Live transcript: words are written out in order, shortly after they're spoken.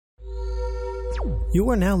You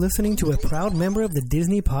are now listening to a proud member of the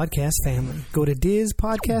Disney Podcast family. Go to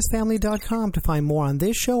DizPodcastFamily.com to find more on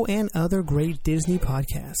this show and other great Disney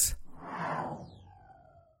podcasts.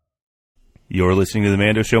 You're listening to the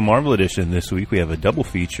Mando Show Marvel Edition. This week we have a double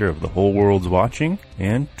feature of The Whole World's Watching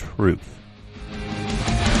and Truth.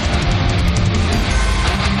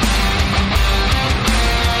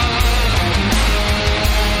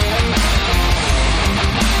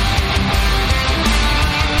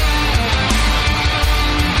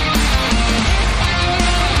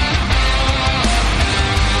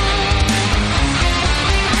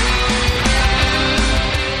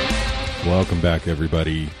 Welcome back,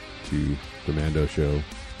 everybody, to the Mando Show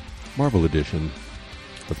Marvel Edition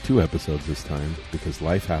of 2 episodes this time, because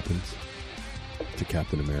life happens to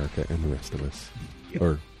Captain America and the rest of us. Yep.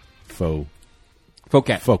 Or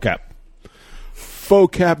Focap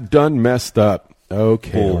done messed up.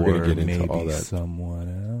 Okay, or we're going to get into all that.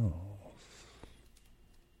 Someone else.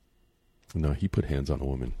 No, he put hands on a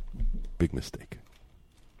woman. Big mistake.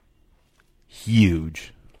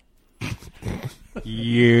 Huge.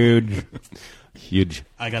 Huge.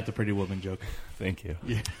 I got the Pretty Woman joke. Thank you.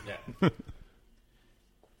 Yeah.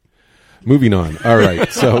 Moving on. All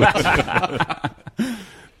right. So,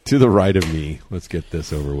 to the right of me, let's get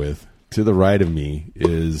this over with. To the right of me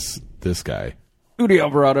is this guy. Udi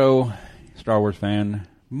Alvarado, Star Wars fan,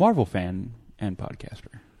 Marvel fan, and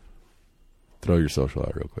podcaster. Throw your social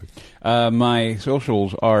out real quick. My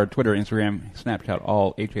socials are Twitter, Instagram, Snapchat,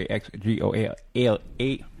 all HAXGOALIE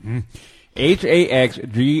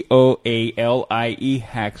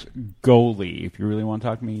hacks goalie. If you really want to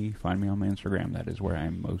talk to me, find me on my Instagram. That is where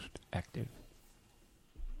I'm most active.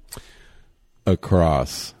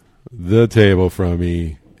 Across the table from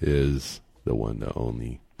me is the one, the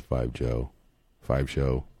only 5 Joe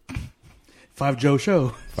Show. 5 Joe Show.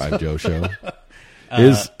 5 Joe Show.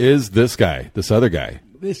 Is this guy, this other guy.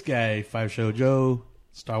 This guy, 5 Show Joe,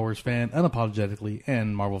 Star Wars fan, unapologetically,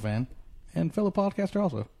 and Marvel fan, and fellow podcaster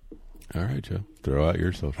also. All right, Joe. Throw out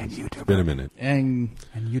your socials. It's been a minute. And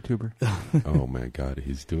YouTuber. Oh, my God.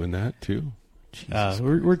 He's doing that, too?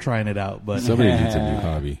 we're trying it out, but Somebody needs a new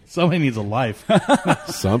hobby. Somebody needs a life.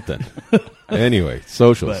 Something. Anyway,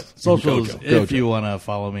 socials. But socials, Go, if you want to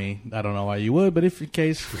follow me, I don't know why you would, but if in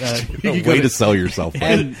case, you way to sell yourself.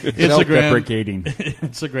 and Self-deprecating.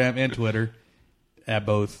 Instagram and Twitter at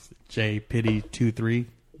both jpitty23.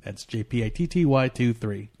 That's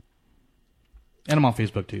JPITTY23. And I'm on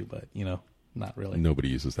Facebook too, but not really. Nobody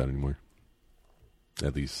uses that anymore.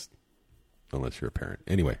 At least, unless you're a parent.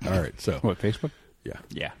 Anyway, all right. So What, Facebook? Yeah.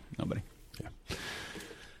 Yeah, nobody. Yeah.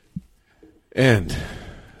 And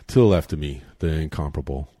to the left of me, the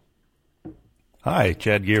incomparable. Hi,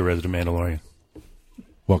 Chad Gear, resident Mandalorian.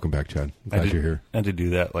 Welcome back, Chad. Glad you're here. And to do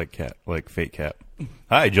that like fake Cap.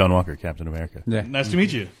 Hi, John Walker, Captain America. Yeah. Nice to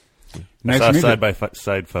meet you. I saw a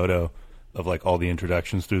side-by-side photo of like all the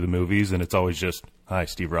introductions through the movies, and it's always just, hi,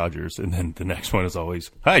 Steve Rogers. And then the next one is always,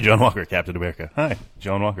 hi, John Walker, Captain America. Hi,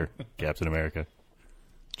 John Walker, Captain America.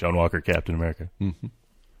 John Walker, Captain America. Mm-hmm.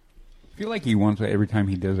 I feel like he wants that every time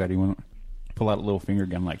he does that. He wants to pull out a little finger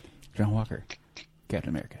gun like John Walker,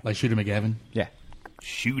 Captain America. Like Shooter McGavin? Yeah.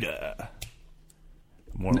 Shooter.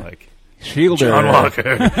 More like Shielder. John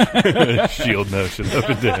Walker. Shield motion up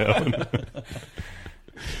and down.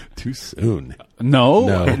 Too soon. No,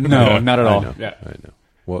 not at all. I know. Yeah. I know.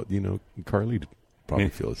 Well, Carly probably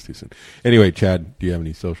feel it's too soon. Anyway, Chad, do you have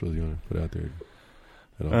any socials you want to put out there?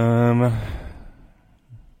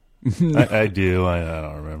 I do. I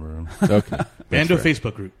don't remember them. Okay. Mando fair.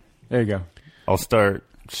 Facebook group. There you go. I'll start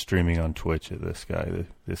streaming on Twitch at this guy with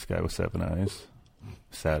 7 eyes.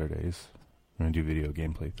 Saturdays. I'm going to do video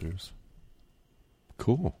game playthroughs.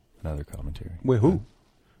 Cool. And other commentary. Wait, who?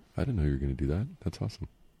 I didn't know you were going to do that. That's awesome.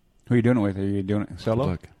 Who are you doing it with? Are you doing it solo?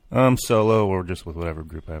 Good luck. Solo or just with whatever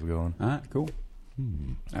group I have going. Cool.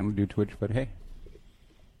 I don't do Twitch, but hey.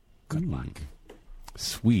 Good luck.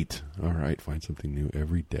 Sweet. All right. Find something new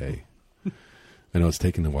every day. I know it's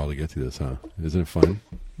taken a while to get to this, huh? Isn't it fun?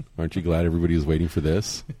 Aren't you glad everybody was waiting for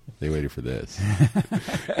this? They waited for this.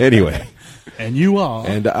 Anyway. And you are.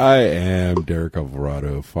 And I am Derek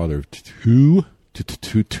Alvarado, father of two,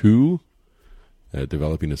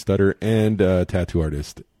 developing a stutter, and tattoo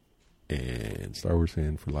artist, and Star Wars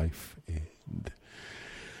fan for life. And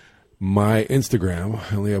my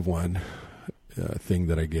Instagram, I only have one thing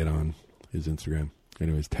that I get on is Instagram.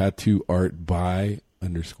 Anyways, tattoo art by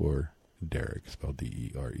 _Derek, spelled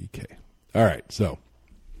DEREK. All right, so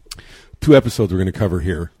 2 episodes we're going to cover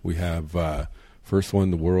here. We have first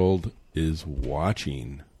one, The World is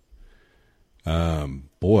Watching.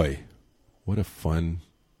 Boy, what a fun,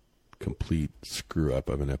 complete screw up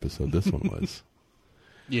of an episode this one was.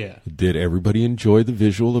 Yeah. Did everybody enjoy the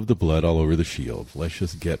visual of the blood all over the shield? Let's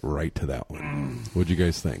just get right to that one. What'd you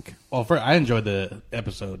guys think? Well, I enjoyed the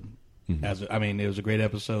episode. It was a great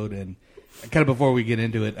episode, and kind of before we get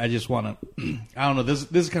into it, I just want to, I don't know, this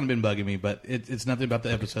has kind of been bugging me, but it's nothing about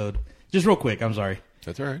the episode. Just real quick, I'm sorry.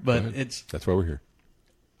 That's all right. But that's why we're here.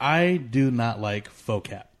 I do not like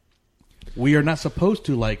FOCAP. We are not supposed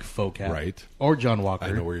to like FOCAP. Right. Or John Walker.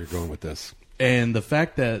 I know where you're going with this. And the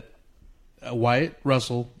fact that Wyatt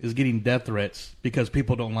Russell is getting death threats because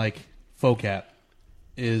people don't like FOCAP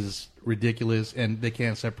is ridiculous, and they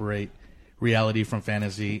can't separate reality from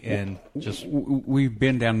fantasy, and just we've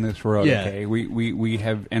been down this road. Yeah. Okay, we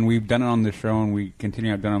have, and we've done it on this show, and we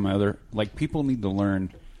continue. I've done it on my other. Like, people need to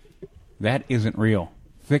learn that isn't real.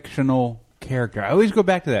 Fictional character. I always go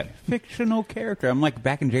back to that fictional character. I'm like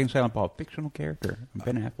back in James Silent Bob. Fictional character.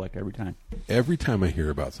 Ben Affleck every time. Every time I hear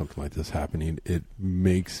about something like this happening, it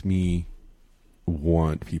makes me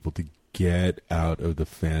want people to get out of the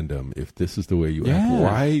fandom. If this is the way you act,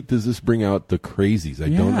 why does this bring out the crazies? I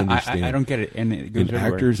don't understand. I don't get it. And it goes an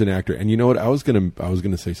actor's an actor. And you know what? I was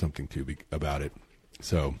gonna say something too about it.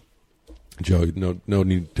 So, Joe, no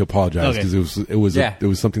need to apologize because it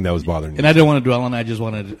was something that was bothering me. And I didn't want to dwell on it. I just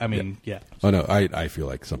wanted. Oh no, I feel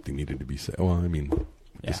like something needed to be said. Well,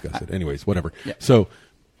 discuss it. Anyways, whatever. Yeah. So,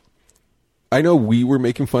 I know we were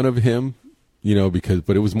making fun of him.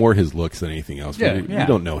 But it was more his looks than anything else. Yeah, we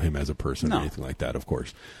don't know him as a person or anything like that, of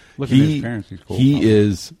course. Look at his parents. He's cool. He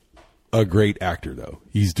is a great actor, though.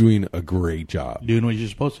 He's doing a great job. Doing what you're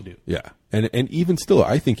supposed to do. Yeah. And even still,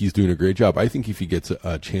 I think he's doing a great job. I think if he gets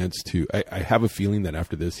a chance to... I have a feeling that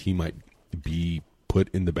after this, he might be put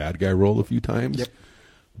in the bad guy role a few times. Yep.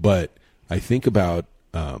 But I think about...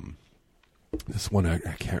 this one, I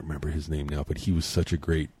can't remember his name now, but he was such a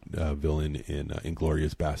great villain in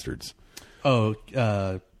Inglourious Bastards. Oh,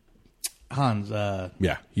 Hans.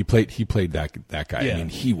 Yeah, he played that guy. Yeah. I mean,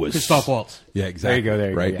 he was Christoph Waltz. Yeah, exactly. There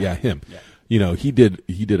you go. Right? Yeah, him. Yeah. He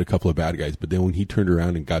did a couple of bad guys, but then when he turned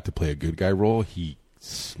around and got to play a good guy role, he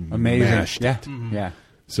smashed it. Yeah.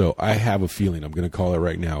 So I have a feeling, I'm going to call it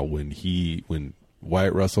right now, when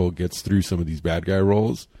Wyatt Russell gets through some of these bad guy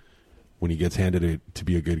roles, when he gets handed it to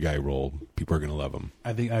be a good guy role, people are going to love him. I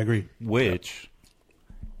agree.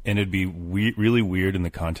 And it'd be really weird in the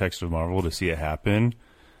context of Marvel to see it happen,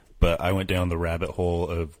 but I went down the rabbit hole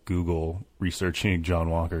of Google researching John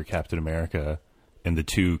Walker, Captain America, and the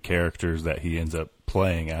two characters that he ends up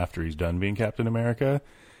playing after he's done being Captain America,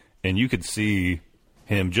 and you could see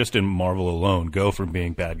him just in Marvel alone go from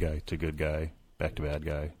being bad guy to good guy, back to bad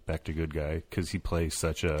guy, back to good guy, because he plays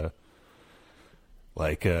such a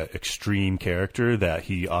extreme character that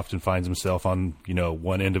he often finds himself on,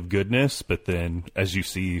 one end of goodness, but then, as you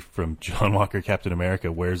see from John Walker, Captain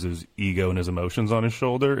America, wears his ego and his emotions on his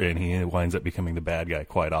shoulder, and he winds up becoming the bad guy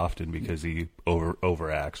quite often because he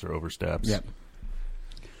overacts or oversteps. Yep.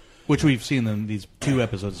 Which we've seen in these two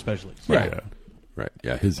episodes especially. So. Right.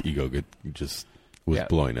 Yeah, his ego just was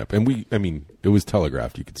blowing up. And it was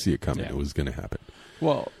telegraphed. You could see it coming. Yeah. It was going to happen.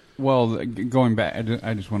 Well, going back,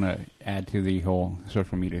 I just want to add to the whole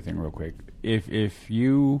social media thing real quick. If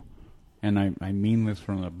you, and I mean this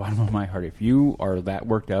from the bottom of my heart, if you are that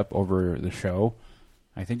worked up over the show,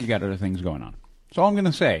 I think you got other things going on. That's all I'm going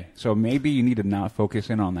to say. So maybe you need to not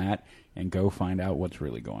focus in on that and go find out what's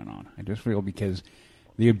really going on. I just feel because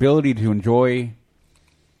the ability to enjoy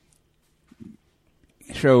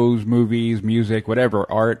shows, movies, music, whatever,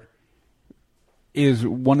 art, is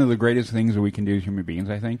one of the greatest things that we can do as human beings,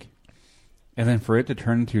 I think. And then for it to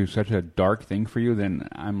turn into such a dark thing for you, then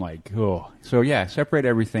I'm like, oh. So yeah, separate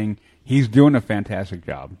everything. He's doing a fantastic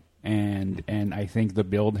job. And I think the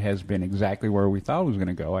build has been exactly where we thought it was going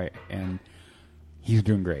to go. And he's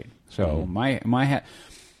doing great. So my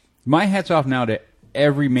hat's off now to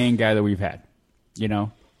every main guy that we've had.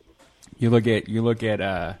 You look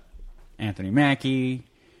at Anthony Mackie.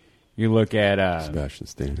 You look at Sebastian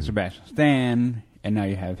Stan, and now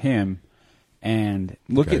you have him. And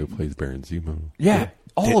look the guy at who plays Baron Zemo. Yeah,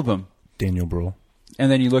 all of them. Daniel Bruhl. And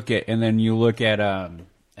then you look at Aaron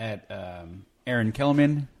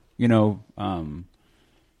Kellerman.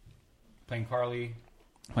 Playing Carly.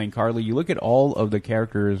 You look at all of the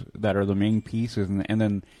characters that are the main pieces, and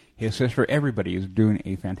then his sister. Everybody is doing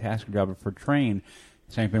a fantastic job of portraying.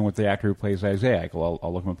 Same thing with the actor who plays Isaiah.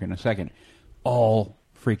 I'll look him up here in a second. All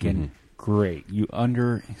freaking great. You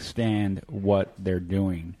understand what they're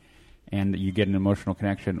doing, and you get an emotional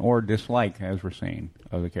connection or dislike, as we're saying,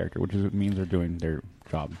 of the character, which means they're doing their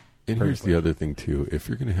job. And here's the other thing, too. If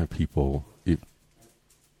you're going to have people...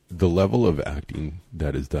 the level of acting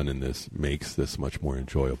that is done in this makes this much more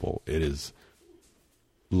enjoyable. It is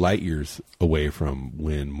light years away from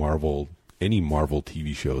when any Marvel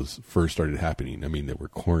TV shows first started happening. I mean, they were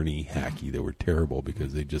corny, hacky, they were terrible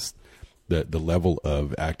because they just, the level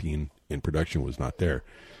of acting and production was not there.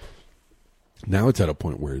 Now it's at a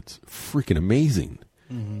point where it's freaking amazing.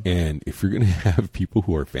 Mm-hmm. And if you're going to have people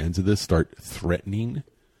who are fans of this start threatening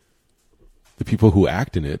the people who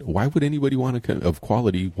act in it, why would anybody of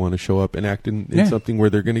quality want to show up and act in something where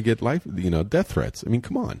they're going to get death threats? I mean,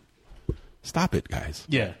 come on. Stop it, guys.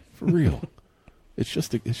 Yeah. For real.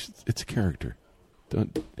 It's a character.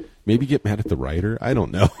 Don't maybe get mad at the writer. I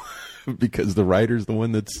don't know. Because the writer's the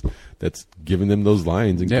one that's giving them those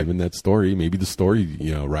lines and giving that story. Maybe the story,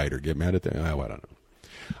 writer get mad at them.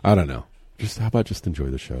 I don't know. How about just enjoy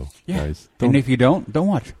the show, guys? And if you don't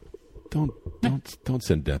watch. Don't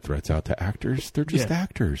send death threats out to actors. They're just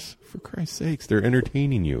actors. For Christ's sakes, they're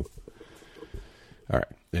entertaining you. All right.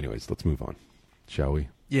 Anyways, let's move on, shall we?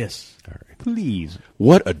 Yes. All right. Please.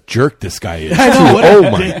 What a jerk this guy is. Oh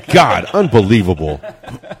my God. Unbelievable.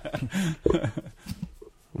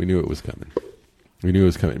 We knew it was coming.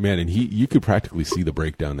 Man, and you could practically see the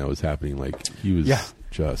breakdown that was happening. Like, he was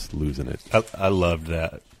just losing it. I loved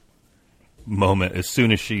that moment. As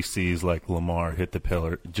soon as she sees, like, Lamar hit the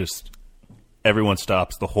pillar, just everyone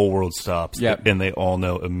stops. The whole world stops. Yep. And they all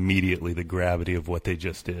know immediately the gravity of what they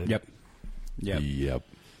just did. Yep.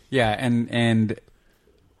 Yeah, and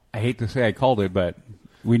I hate to say I called it, but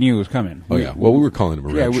we knew it was coming. Well, we were calling him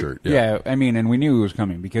a red shirt. Yeah, I mean, and we knew it was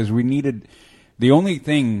coming because we needed the only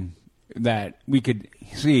thing that we could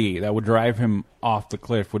see that would drive him off the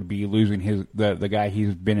cliff would be losing the guy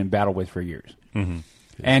he's been in battle with for years. Mm-hmm.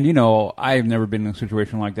 And I've never been in a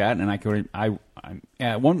situation like that, and I'm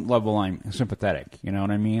at one level I'm sympathetic. You know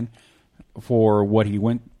what I mean, for what he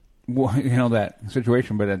went, that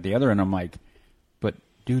situation. But at the other end, I'm like, but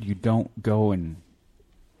dude, you don't go and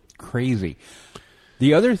crazy.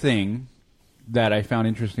 The other thing that I found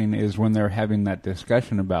interesting is when they're having that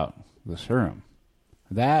discussion about the serum.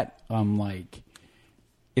 That,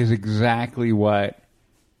 is exactly what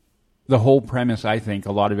the whole premise, I think,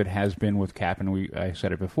 a lot of it has been with Cap, and I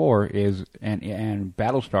said it before, is, and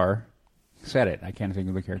Battlestar said it. I can't think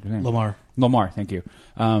of the character's name. Lamar, thank you.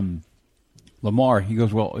 Lamar, he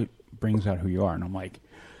goes, well, it brings out who you are. And I'm like,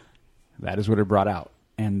 that is what it brought out.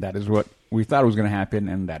 And that is what we thought was going to happen,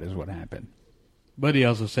 and that is what happened. But he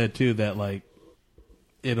also said, too, that,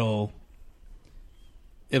 it'll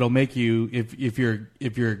make you, if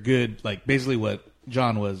you're good, like basically what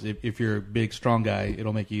John was, if you're a big, strong guy,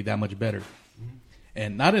 it'll make you that much better. Mm-hmm.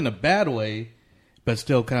 And not in a bad way, but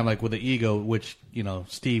still kind of like with the ego, which,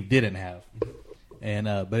 Steve didn't have. And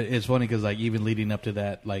but it's funny because, even leading up to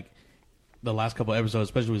that, the last couple episodes,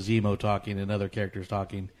 especially with Zemo talking and other characters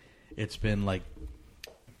talking, it's been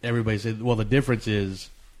everybody said, well, the difference is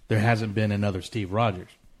there hasn't been another Steve Rogers.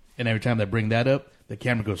 And every time they bring that up, the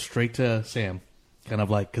camera goes straight to Sam. Kind of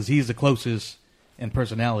because he's the closest in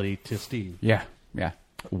personality to Steve. Yeah.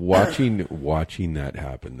 Watching that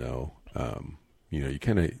happen, though, you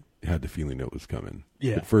kind of had the feeling it was coming.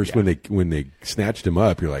 Yeah. At first, when they snatched him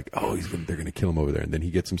up, you're like, oh, they're going to kill him over there, and then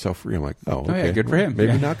he gets himself free. I'm like, oh, okay, good for him.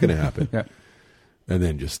 Maybe not going to happen. Yeah. And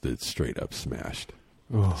then just straight up smashed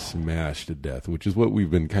to death, which is what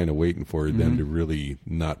we've been kind of waiting for them to really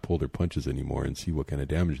not pull their punches anymore and see what kind of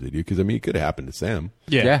damage they do. Because it could have happened to Sam.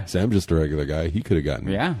 Yeah. Sam's just a regular guy. He could have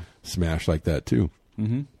gotten smashed like that too.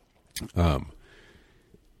 Mm-hmm.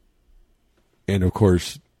 And of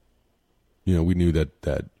course, we knew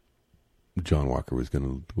that John Walker was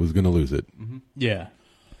gonna lose it. Mm-hmm. Yeah.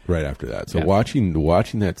 Right after that. So watching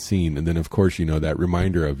that scene, and then of course that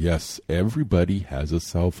reminder of, yes, everybody has a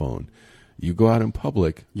cell phone. You go out in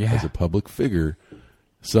public as a public figure,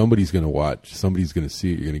 somebody's going to watch, somebody's going to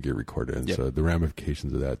see it, you're going to get recorded. And so the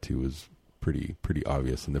ramifications of that, too, was pretty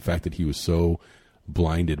obvious. And the fact that he was so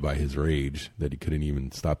blinded by his rage that he couldn't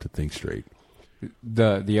even stop to think straight.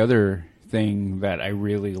 The other thing that I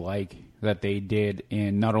really like that they did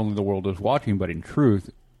in not only The World Is Watching, but in Truth,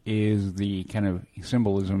 is the kind of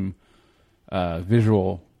symbolism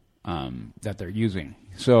visual that they're using.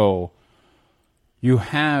 So you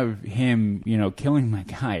have him, killing my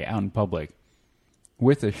guy out in public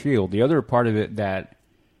with a shield. The other part of it that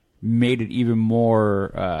made it even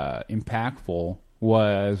more impactful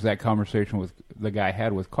was that conversation with the guy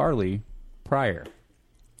had with Carly prior,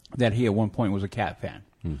 that he at one point was a Cat fan.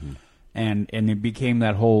 Mm-hmm. And it became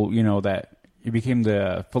that whole, that it became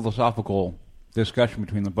the philosophical discussion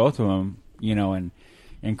between the both of them,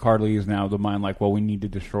 and Carly is now the mind well, we need to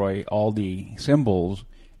destroy all the symbols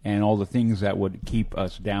and all the things that would keep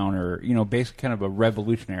us down, or, basically kind of a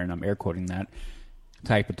revolutionary, and I'm air quoting that,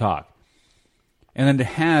 type of talk. And then to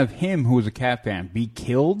have him, who was a Cap fan, be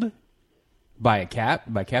killed by a Cap,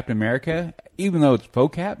 by Captain America, even though it's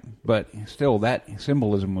faux Cap, but still that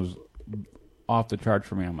symbolism was off the charts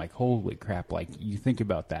for me. I'm like, holy crap, like you think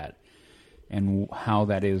about that and how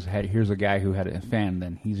that is. Here's a guy who had a fan,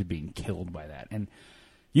 then he's being killed by that. And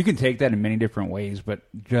you can take that in many different ways, but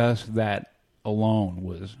just that alone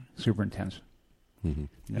was super intense. Mm-hmm.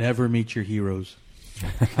 Never meet your heroes.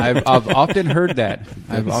 I've often heard that.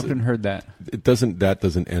 That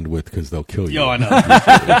doesn't end with because they'll kill you. Yo, I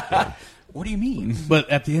know. What do you mean? But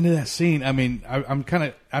at the end of that scene, I mean, I'm kind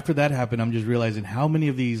of, after that happened, I'm just realizing how many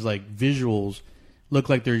of these like visuals look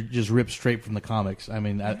like they're just ripped straight from the comics. I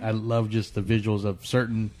mean, I love just the visuals of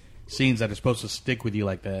certain scenes that are supposed to stick with you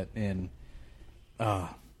like that, and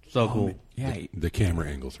so cool. Yeah. The camera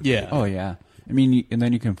angles are Yeah. Oh yeah. I mean, and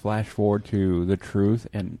then you can flash forward to the truth,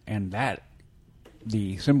 and that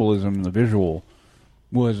the symbolism, the visual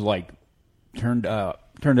was like turned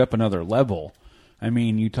up another level. I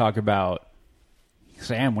mean, you talk about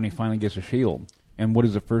Sam when he finally gets a shield, and what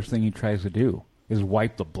is the first thing he tries to do? Is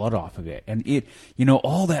wipe the blood off of it. And it,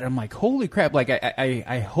 all that, I'm like, holy crap. Like,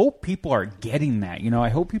 I hope people are getting that. I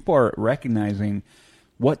hope people are recognizing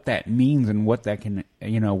what that means and what that can,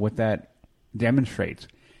 what that demonstrates.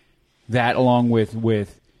 That along with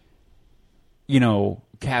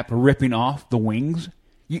Cap ripping off the wings.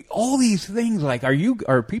 All these things, like,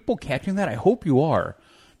 are people catching that? I hope you are.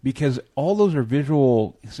 Because all those are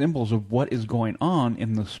visual symbols of what is going on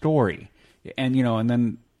in the story. And, and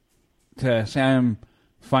then to Sam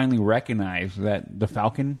finally recognize that the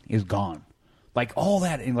Falcon is gone. Like, all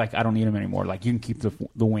that, and like, I don't need him anymore. Like, you can keep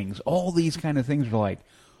the wings. All these kind of things are like,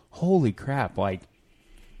 holy crap. Like,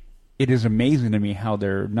 it is amazing to me how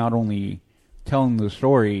they're not only telling the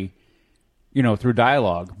story, through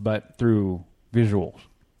dialogue, but through visuals.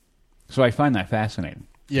 So I find that fascinating.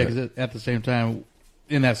 Yeah, because at the same time,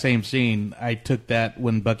 in that same scene, I took that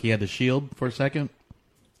when Bucky had the shield for a second,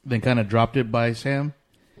 then kind of dropped it by Sam.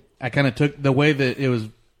 I kind of took the way that it was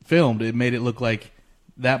filmed, it made it look like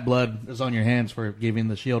that blood is on your hands for giving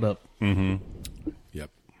the shield up. Mm-hmm. Yep.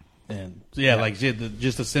 And so, like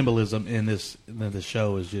just the symbolism in this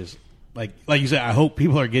show is just like you said. I hope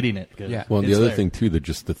people are getting it. Yeah. Well, the other thing too, that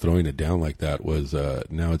just the throwing it down like that was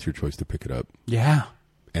now it's your choice to pick it up, Yeah.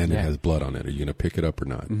 and it has blood on it. Are you going to pick it up or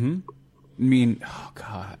not? Mm-hmm. I mean, oh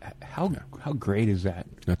God, how great is that?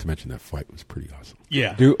 Not to mention that fight was pretty awesome.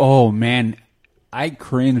 Yeah. Dude, oh man, I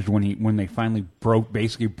cringed when they finally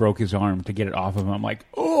basically broke his arm to get it off of him. I'm like,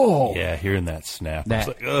 oh Yeah, hearing that snap. That- I was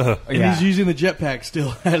like, ugh. And yeah. he's using the jetpack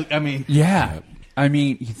still. I mean, Yeah. I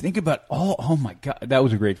mean, you think about oh my God, that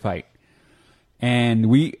was a great fight. And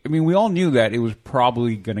we all knew that it was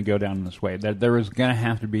probably going to go down this way, that there was going to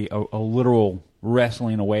have to be a literal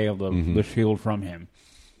wrestling away of the shield from him.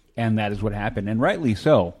 And that is what happened. And rightly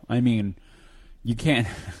so. I mean, you can't,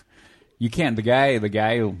 the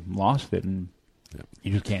guy lost it, and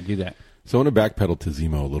you just can't do that. So I want to backpedal to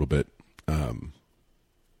Zemo a little bit.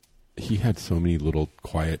 He had so many little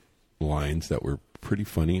quiet lines that were pretty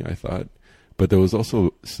funny, I thought. But there was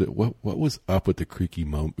also, what was up with the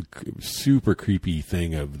super creepy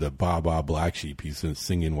thing of the Ba Ba Black Sheep he's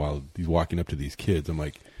singing while he's walking up to these kids? I'm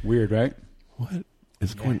like, Weird, right? what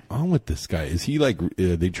is going on with this guy? Is he like,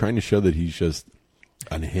 are they trying to show that he's just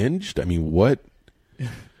unhinged? I mean, what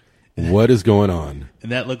is going on?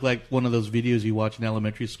 and that looked like one of those videos you watch in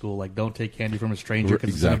elementary school, like don't take candy from a stranger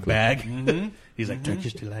because it's in a Exactly. bag. He's like,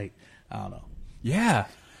 Turkish delight. I don't know. Yeah.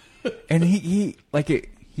 And he like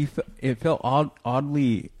it felt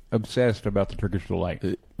oddly obsessed about the Turkish delight.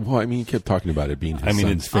 Well, I mean, he kept talking about it being his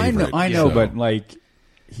son's I favorite. know, so- but like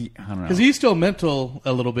I don't know. Because he's still mental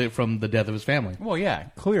a little bit from the death of his family. Well, yeah,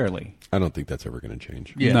 clearly. I don't think that's ever going to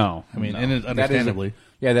change. Yeah. No, I mean, no. and understandably.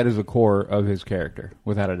 That is the core of his character,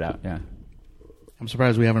 without a doubt. Yeah. I'm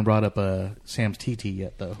surprised we haven't brought up Sam's TT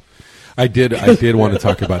yet, though. I did want to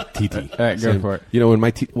talk about TT. All right, go for it. When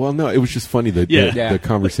my well, no, it was just funny the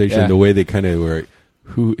conversation, Yeah. the way they kind of were.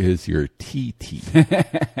 Who is your TT?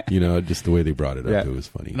 Just the way they brought it up, Yeah. it was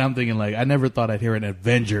funny. And I'm thinking, like, I never thought I'd hear an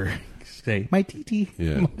Avenger say, my TT.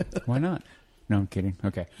 Yeah. Why not? No, I'm kidding.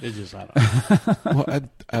 Okay. It's just, I don't know. Well,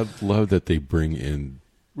 I love that they bring in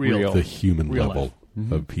Real. the human Real level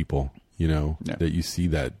life. of people. Yeah. That you see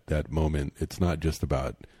that moment. It's not just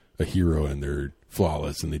about a hero and they're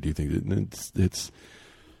flawless and they do things. It's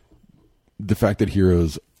the fact that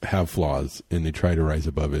heroes have flaws and they try to rise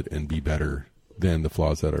above it and be better than the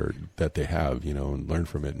flaws that they have, and learn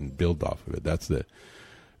from it and build off of it. That's the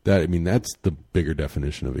bigger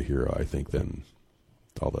definition of a hero, I think, than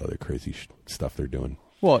all the other crazy stuff they're doing.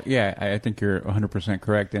 Well, yeah, I think you're 100%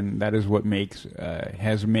 correct, and that is what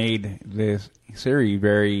has made this series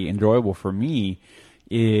very enjoyable for me,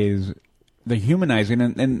 is the humanizing,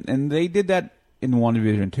 and they did that in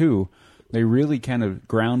WandaVision too. They really kind of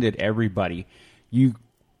grounded everybody.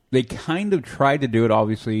 They kind of tried to do it,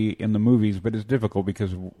 obviously, in the movies, but it's difficult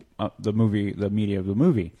because of the media of the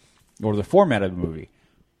movie, or the format of the movie.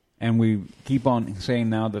 And we keep on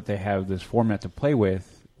saying now that they have this format to play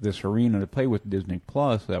with, this arena to play with Disney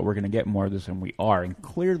Plus, that we're going to get more of this, and we are. And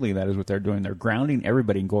clearly that is what they're doing. They're grounding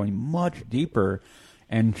everybody and going much deeper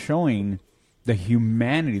and showing the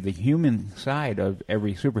humanity, the human side of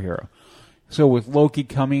every superhero. So with Loki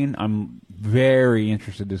coming, I'm very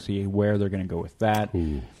interested to see where they're going to go with that.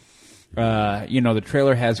 The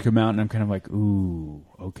trailer has come out, and I'm kind of like, ooh,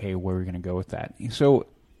 okay, where are we going to go with that? So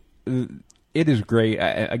it is great.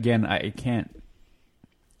 I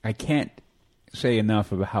can't say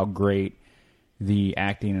enough about how great the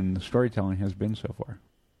acting and the storytelling has been so far.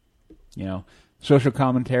 Social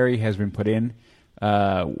commentary has been put in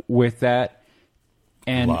with that.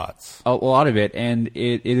 And Lots. A lot of it, and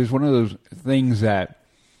it is one of those things that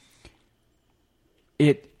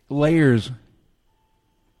it layers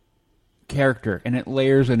character, and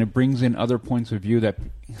it brings in other points of view that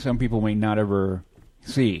some people may not ever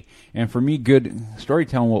see. And for me, good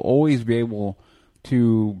storytelling will always be able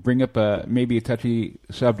to bring up maybe a touchy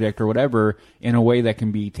subject or whatever in a way that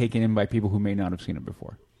can be taken in by people who may not have seen it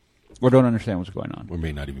before, or don't understand what's going on. Or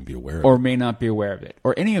may not even be aware of it. Or may not be aware of it.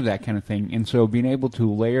 Or any of that kind of thing. And so being able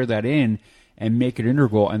to layer that in and make it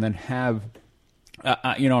integral, and then have,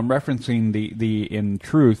 I'm referencing in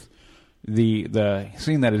truth, the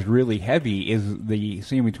scene that is really heavy is the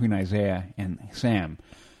scene between Isaiah and Sam.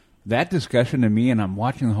 That discussion to me, and I'm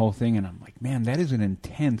watching the whole thing, and I'm like, man, that is an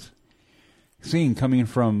intense scene coming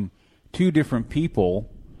from two different people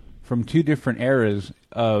from two different eras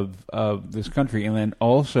of this country, and then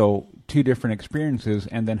also two different experiences,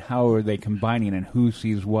 and then how are they combining, and who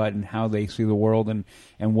sees what, and how they see the world, and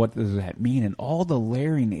what does that mean, and all the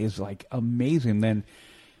layering is like amazing. Then,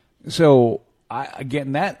 so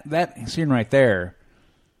again, that scene right there,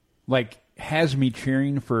 like, has me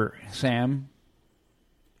cheering for Sam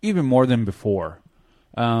even more than before.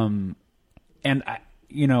 And I'm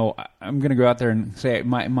going to go out there and say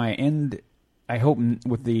my end. I hope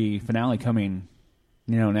with the finale coming,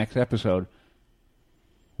 next episode,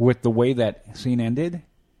 with the way that scene ended,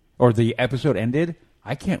 or the episode ended,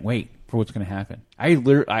 I can't wait for what's going to happen.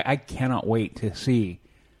 I cannot wait to see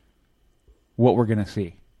what we're going to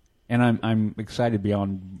see, and I'm excited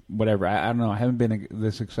beyond whatever. I don't know. I haven't been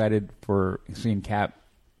this excited for seeing Cap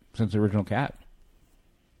since the original Cap.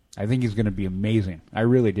 I think he's going to be amazing. I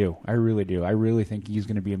really do. I really think he's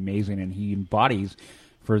going to be amazing, and he embodies,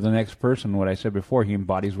 for the next person, what I said before, he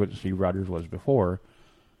embodies what Steve Rogers was before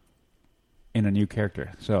in a new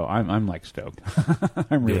character. So I'm like stoked.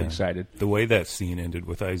 I'm really excited. The way that scene ended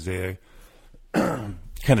with Isaiah kind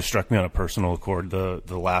of struck me on a personal accord. The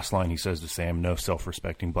last line he says to Sam, "No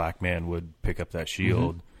self-respecting black man would pick up that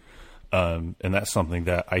shield." Mm-hmm. And that's something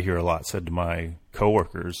that I hear a lot said to my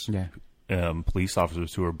coworkers. Yeah. Police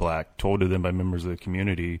officers who are black, told to them by members of the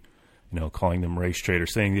community, calling them race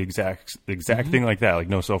traitors, saying the exact mm-hmm. thing like that. Like,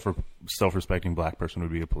 no self-respecting black person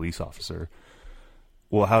would be a police officer.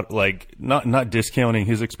 Well, how, like, not discounting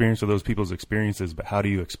his experience or those people's experiences, but how do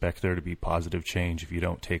you expect there to be positive change if you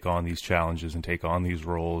don't take on these challenges and take on these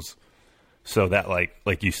roles? So that,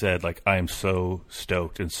 like you said, like, I am so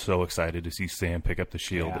stoked and so excited to see Sam pick up the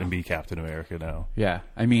shield and be Captain America now. Yeah,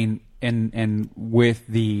 I mean, and with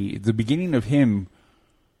the beginning of him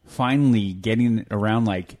finally getting around,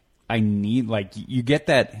 like, I need, like, you get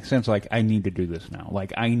that sense, like, I need to do this now.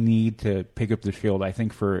 Like, I need to pick up the shield, I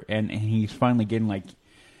think, and he's finally getting, like,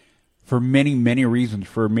 for many, many reasons,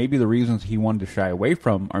 for maybe the reasons he wanted to shy away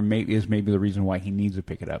from, is maybe the reason why he needs to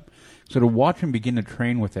pick it up. So to watch him begin to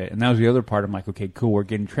train with it, and that was the other part. I'm like, okay, cool, we're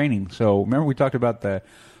getting training. So remember we talked about the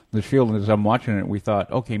shield, and as I'm watching it, we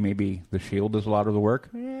thought, okay, maybe the shield does a lot of the work.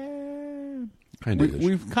 We've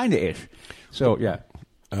kind of ish. So yeah.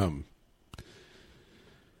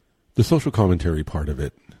 The social commentary part of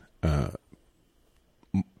it,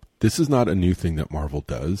 this is not a new thing that Marvel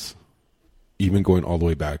does, even going all the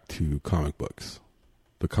way back to comic books.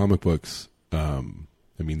 The comic books, the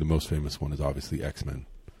most famous one is obviously X-Men.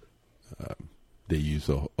 They use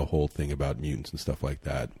a whole thing about mutants and stuff like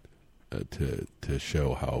that to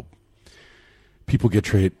show how people get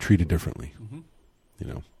treated differently.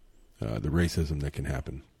 Mm-hmm. The racism that can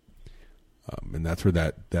happen. And that's where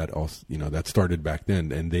that also, that started back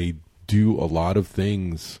then. And they do a lot of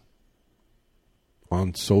things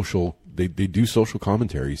on social they do social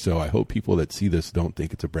commentary. So I hope people that see this don't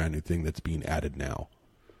think it's a brand new thing that's being added now.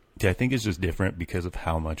 Yeah, I think it's just different because of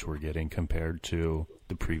how much we're getting compared to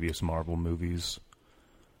the previous Marvel movies.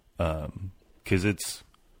 Because it's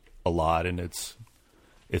a lot, and it's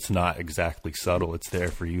not exactly subtle. It's there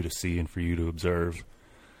for you to see and for you to observe.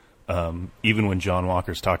 Even when John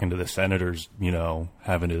Walker's talking to the senators, you know,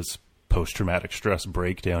 having his post-traumatic stress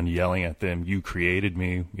breakdown, yelling at them, "You created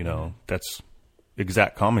me," you know, that's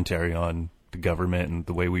exact commentary on the government and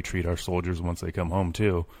the way we treat our soldiers once they come home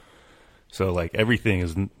too. So like everything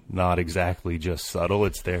is not exactly just subtle.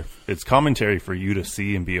 It's there. It's commentary for you to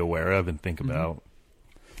see and be aware of and think about.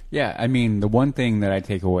 Yeah, I mean, the one thing that I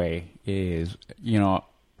take away is, you know,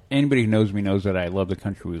 anybody who knows me knows that I love the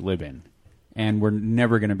country we live in. And we're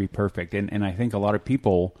never going to be perfect. And I think a lot of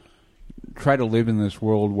people try to live in this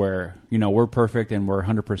world where, you know, we're perfect and we're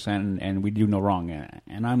 100% and we do no wrong.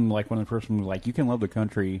 And I'm like one of the person who's like, you can love the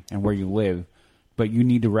country and where you live, but you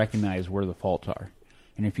need to recognize where the faults are.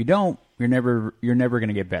 And if you don't, you're never going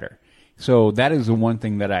to get better. So that is the one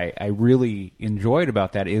thing that I really enjoyed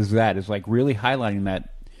about that is like really highlighting that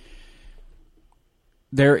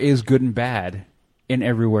there is good and bad in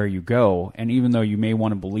everywhere you go, and even though you may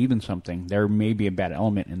want to believe in something, there may be a bad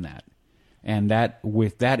element in that. And that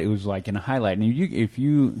with that, it was like in a highlight. And if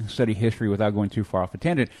you study history without going too far off a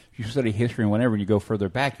tangent, if you study history and whenever you go further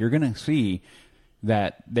back, you're going to see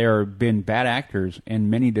that there have been bad actors in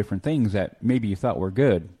many different things that maybe you thought were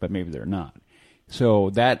good, but maybe they're not. So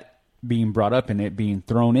that being brought up and it being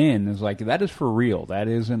thrown in is like, that is for real. That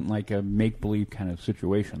isn't like a make-believe kind of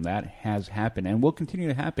situation. That has happened and will continue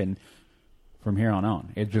to happen from here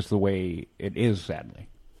on. It's just the way it is, sadly.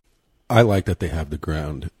 I like that they have the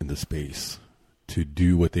ground and the space to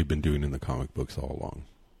do what they've been doing in the comic books all along.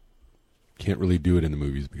 Can't really do it in the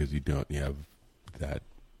movies because you have that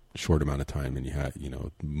short amount of time, and you have, you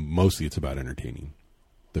know, mostly it's about entertaining.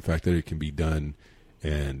 The fact that it can be done,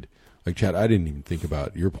 and like Chad, I didn't even think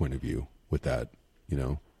about your point of view with that, you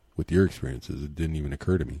know, with your experiences. It didn't even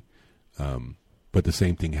occur to me. But the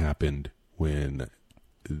same thing happened when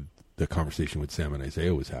the conversation with Sam and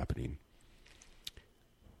Isaiah was happening.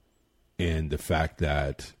 And the fact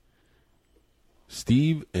that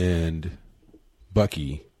Steve and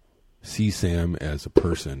Bucky see Sam as a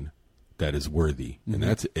person that is worthy, and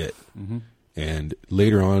that's it. Mm-hmm. And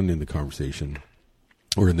later on in the conversation,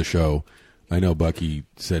 or in the show, I know Bucky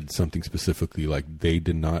said something specifically like they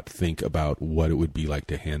did not think about what it would be like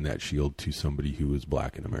to hand that shield to somebody who was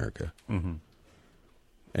black in America. Mm-hmm.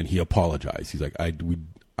 And he apologized. He's like,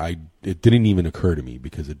 it didn't even occur to me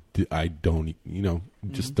because I don't, you know,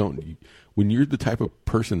 just don't. When you're the type of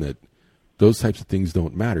person that those types of things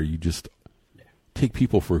don't matter, you just take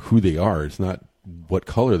people for who they are. It's not what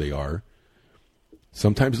color they are.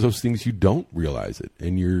 Sometimes those things you don't realize it,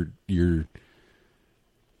 and you're.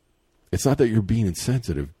 It's not that you're being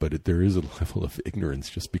insensitive, but there is a level of ignorance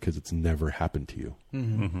just because it's never happened to you,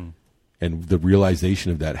 mm-hmm. And the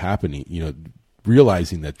realization of that happening, you know,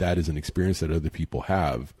 realizing that is an experience that other people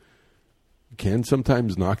have, can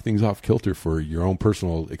sometimes knock things off kilter for your own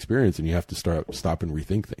personal experience, and you have to stop and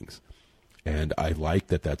rethink things. And I like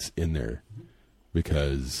that that's in there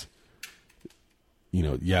because, you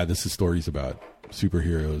know, yeah, this is stories about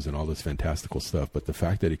superheroes and all this fantastical stuff, but the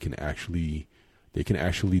fact that they can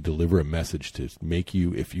actually deliver a message to make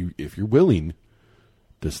you, if you're willing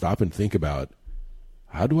to stop and think about,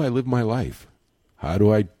 how do I live my life? How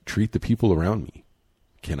do I treat the people around me?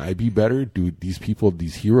 Can I be better? Do these people,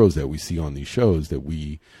 these heroes that we see on these shows,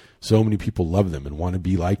 so many people love them and want to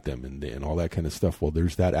be like them and all that kind of stuff. Well,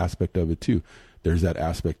 there's that aspect of it too. There's that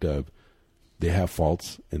aspect of they have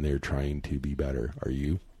faults and they're trying to be better. Are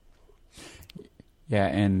you? Yeah,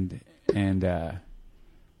 and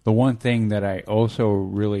the one thing that I also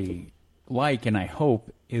really like and I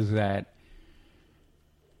hope is that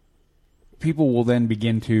people will then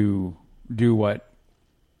begin to do what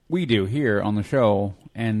we do here on the show,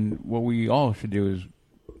 and what we all should do is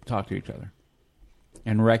talk to each other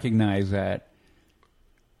and recognize that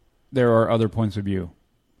there are other points of view.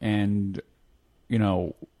 And, you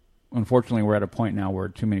know, unfortunately we're at a point now where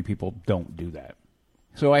too many people don't do that.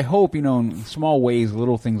 So I hope, you know, in small ways,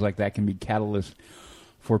 little things like that can be catalysts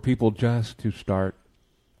for people just to start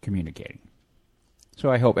communicating.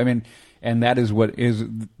 So I hope, I mean, and that is what is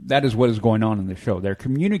going on in the show. They're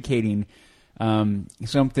communicating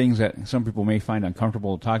some things that some people may find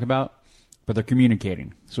uncomfortable to talk about, but they're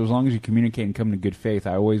communicating. So as long as you communicate and come to good faith,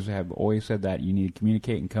 I have always said that you need to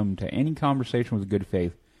communicate and come to any conversation with good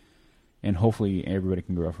faith, and hopefully everybody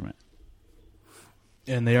can grow from it.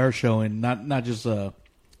 And they are showing not just the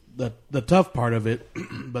tough part of it,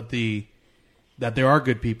 but the that there are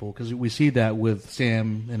good people, because we see that with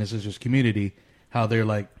Sam and his sister's community, how they're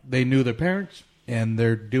like, they knew their parents and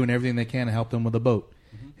they're doing everything they can to help them with a boat.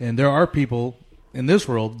 And there are people in this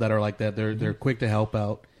world that are like that. They're quick to help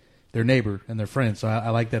out their neighbor and their friends. So I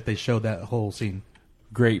like that they showed that whole scene.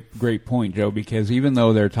 Great point, Joe, because even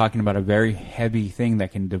though they're talking about a very heavy thing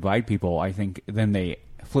that can divide people, I think then they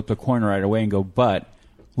flip the coin right away and go, but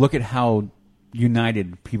look at how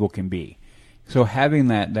united people can be. So having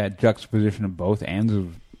that juxtaposition of both ends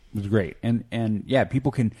was great. And yeah,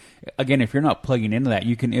 people can, again, if you're not plugging into that,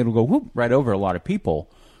 it'll go whoop right over a lot of people.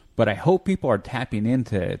 But I hope people are tapping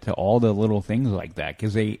into all the little things like that,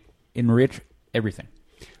 because they enrich everything.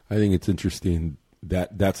 I think it's interesting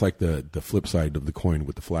that's like the flip side of the coin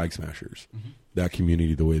with the Flag Smashers. Mm-hmm. That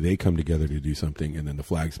community, the way they come together to do something, and then the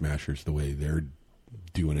Flag Smashers, the way they're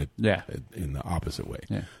doing it in the opposite way.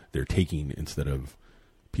 Yeah. They're taking instead of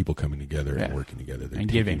people coming together and working together. They're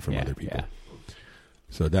taking from other people. Yeah.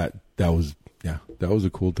 So that was a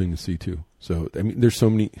cool thing to see too. So I mean, there's so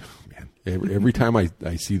many. Man, every time I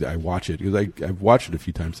see that, I watch it, because I've watched it a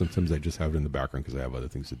few times. Sometimes I just have it in the background because I have other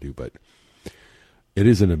things to do. But it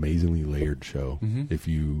is an amazingly layered show if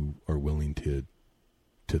you are willing to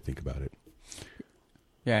think about it.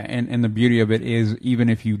 Yeah, and the beauty of it is, even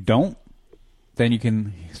if you don't, then you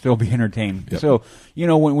can still be entertained. Yep. So,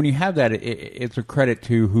 when you have that, it's a credit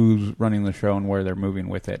to who's running the show and where they're moving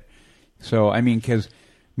with it. So, I mean, because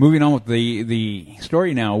moving on with the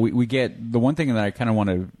story now, we get the one thing that I kind of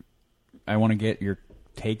want to get your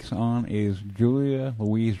takes on is Julia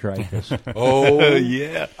Louis-Dreyfus. Oh,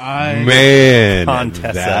 yeah. Man.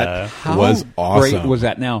 Contessa. That was awesome. Great was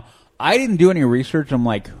that? Now, I didn't do any research. I'm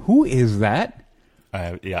like, who is that?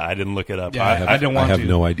 I didn't look it up. Yeah, I didn't want to. I have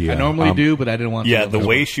no idea. I normally do, but I didn't want to. Yeah, the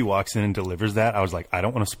way she walks in and delivers that, I was like, I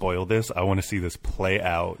don't want to spoil this. I want to see this play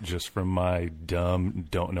out just from my dumb,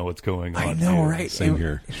 don't know what's going on. I know, right? Same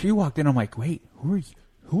here. She walked in, I'm like, wait, who are you?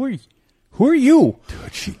 Who are you?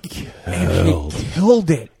 Dude, she killed. And she killed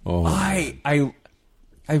it. Oh.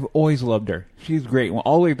 I've always loved her. She's great.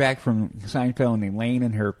 All the way back from Seinfeld and Elaine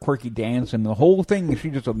and her quirky dance and the whole thing.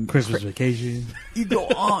 She just Christmas Vacation. You go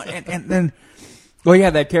on and then. Oh,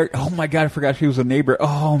 yeah, that character. Oh, my God, I forgot she was a neighbor.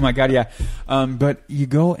 Oh, my God, yeah. But you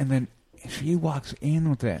go, and then she walks in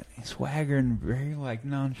with that swagger and very,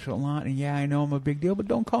 nonchalant. And, yeah, I know I'm a big deal, but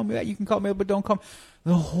don't call me that. You can call me that, but don't call me.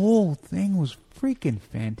 The whole thing was freaking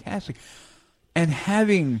fantastic. And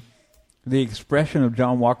having the expression of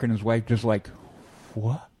John Walker and his wife just like,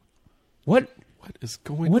 what? What is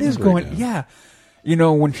going on? Yeah.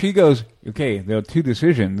 When she goes, okay, there are two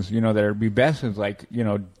decisions, that would be best is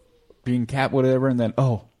being cat, whatever, and then,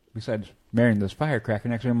 besides marrying this firecracker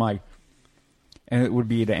next to him, and it would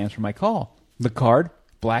be to answer my call. The card,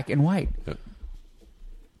 black and white. Yep.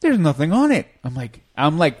 There's nothing on it.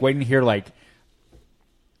 I'm like waiting to hear,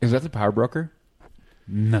 is that the power broker?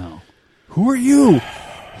 No. Who are you?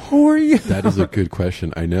 That is a good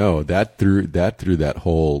question. I know. That threw that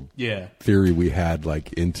whole theory we had,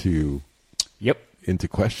 into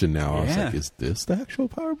question now. I was like, is this the actual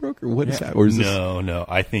power broker? What is that? Or is No.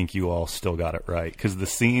 I think you all still got it right. Because the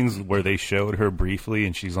scenes where they showed her briefly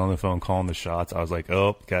and she's on the phone calling the shots, I was like,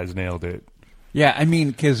 oh, guys nailed it. Yeah, I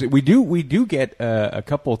mean, because we do get a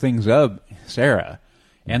couple of things of Sarah.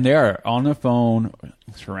 And they are on the phone,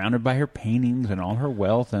 surrounded by her paintings and all her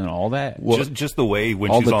wealth and all that. Well, just the way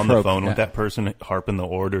when she's on the phone with that person harping the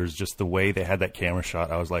orders, just the way they had that camera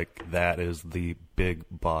shot, I was like, that is the big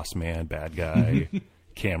boss man, bad guy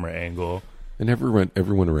camera angle. And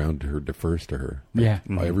everyone around her defers to her.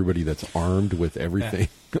 Everybody that's armed with everything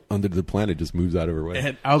under the planet just moves out of her way.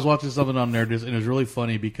 And I was watching something on Nerdist, and it was really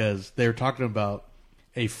funny because they were talking about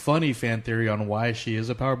a funny fan theory on why she is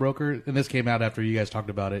a power broker, and this came out after you guys talked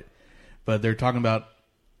about it. But they're talking about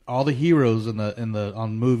all the heroes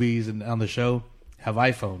on movies and on the show have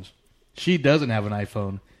iPhones. She doesn't have an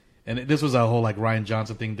iPhone, and this was a whole Ryan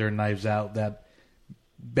Johnson thing during Knives Out that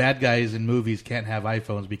bad guys in movies can't have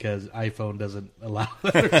iPhones because iPhone doesn't allow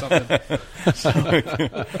that or something. So,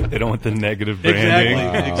 they don't want the negative branding.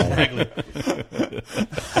 Exactly.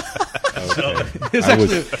 So, it's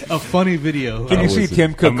actually a funny video. Can you see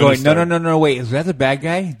Tim Cook going, no, wait, is that the bad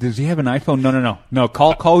guy? Does he have an iPhone? No.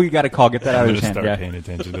 Call who you got to call. Get that out of his hand. Start paying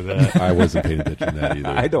attention to that. I wasn't paying attention to that either.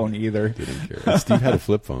 I don't either. Didn't care. Steve had a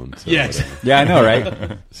flip phone. So yeah, I know,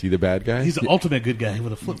 right? See the bad guy? He's the ultimate good guy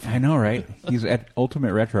with a flip phone. I know, right? He's at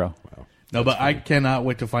Ultimate Retro. Wow. No, but I cannot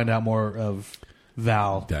wait to find out more of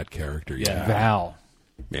Val. That character, Val.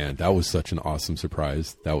 Man, that was such an awesome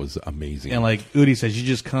surprise. That was amazing. And like Udi says, she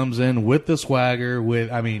just comes in with the swagger,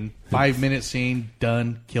 5-minute scene,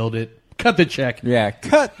 done, killed it, cut the check. Yeah,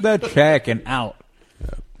 cut the check and out. Yeah.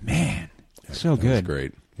 Man. So That was good.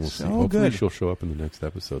 great. We'll So see. Hopefully good. she'll show up in the next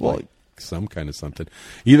episode. Well- Like some kind of something.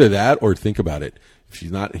 Either that or think about it. If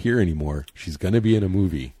she's not here anymore, she's going to be in a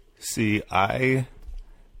movie. See, I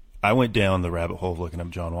went down the rabbit hole of looking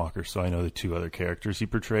up John Walker, so I know the two other characters he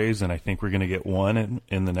portrays, and I think we're going to get one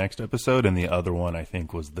in the next episode, and the other one I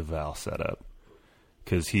think was the Val setup.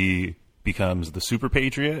 Because he becomes the Super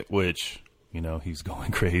Patriot, which, he's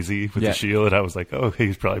going crazy with the shield, and I was like, oh,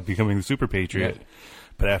 he's probably becoming the Super Patriot. Yeah.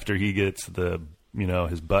 But after he gets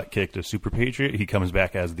his butt kicked as Super Patriot, he comes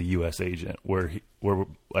back as the U.S. agent, where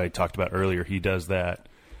I talked about earlier, he does that.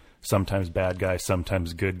 Sometimes bad guy,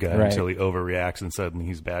 sometimes good guy, Right. until he overreacts and suddenly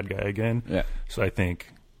he's bad guy again. Yeah. So I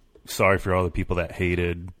think, sorry for all the people that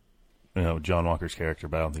hated, John Walker's character,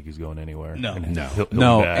 but I don't think he's going anywhere. No. And No. he'll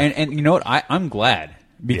No, be back. and you know what? I'm glad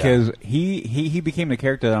because he became the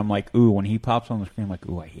character that I'm like, ooh, when he pops on the screen, I'm like,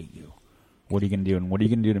 ooh, I hate you. What are you going to do? And what are you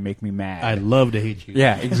going to do to make me mad? I love to hate you.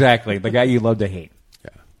 Yeah, exactly. The guy you love to hate. Yeah.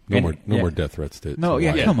 No And- more yeah. death threats to No, to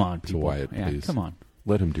yeah, Wyatt. come on, To people. Wyatt, Yeah, please. come on.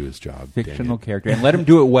 Let him do his job. damn Fictional it. character. And let him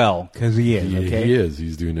do it well, because he is, okay? He is.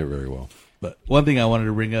 He's doing it very well. But one thing I wanted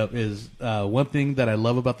to bring up is one thing that I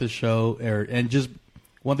love about this show, and just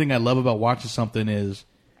one thing I love about watching something is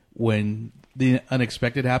when the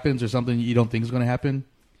unexpected happens or something you don't think is going to happen.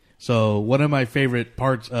 So one of my favorite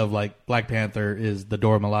parts of like Black Panther is the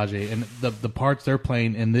Dora Milaje, and the parts they're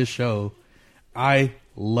playing in this show, I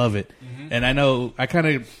love it. And I know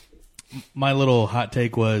my little hot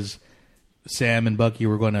take was Sam and Bucky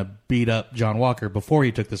were going to beat up John Walker before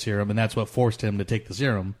he took the serum, and that's what forced him to take the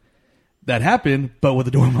serum. That happened, but with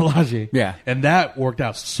the Dora Milaje. Yeah. And that worked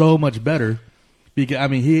out so much better because, I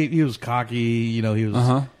mean, he was cocky, he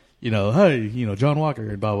was, hey, John Walker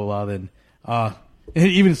and blah, blah, blah. Then, and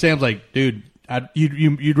even Sam's like, dude,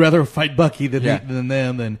 you'd rather fight Bucky than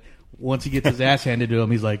them. Then once he gets his ass handed to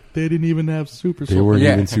him, he's like, they didn't even have super They soldiers. weren't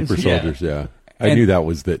Yeah. even super Yeah. soldiers. Yeah. I And- knew that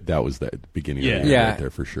was the beginning of the Yeah. right there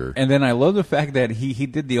for sure. And then I love the fact that he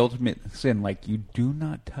did the ultimate sin. Like, you do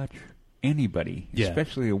not touch anybody, Yeah.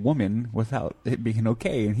 especially a woman, without it being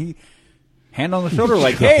okay. And he, hand on the shoulder,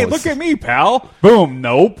 like, hey, look at me, pal. Boom,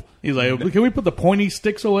 nope. He's like, can we put the pointy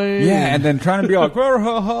sticks away? Yeah, and then trying to be like, ha,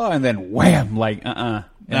 ha, ha, and then wham, like, And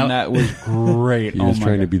Now- that was great. He was my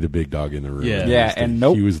trying to God. be the big dog in the room. Yeah. He Yeah, was the- and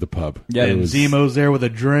nope. He was the pup. Yeah, It And was- Zemo's there with a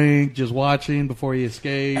drink, just watching before he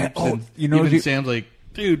escapes. And- oh, and you know, even you- Sam's like,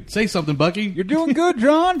 dude, say something, Bucky. You're doing good,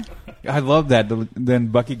 John. I love that. Then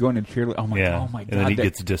Bucky going to cheerlead. Oh my yeah. God! And then he that-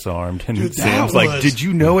 gets disarmed, and Dude, Sam's that like, was- "Did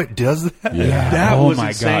you know it does that?" Yeah. That Oh was my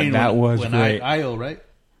insane. God, that was when great. Io, right?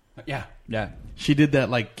 Yeah, yeah. She did that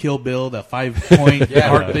like Kill Bill, that 5-point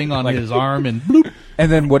heart thing on his arm, and bloop.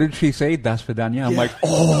 And then what did she say? Das Vidania. I'm like,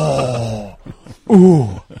 oh,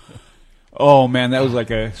 ooh, oh man, that was like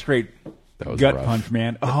a straight That was gut rough. punch,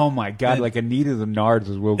 man. Oh my God, like a Nita the Nards,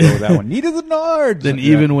 as we'll go with that one. Nita the Nards. Then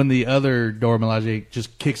Yeah. even when the other Dora Milaje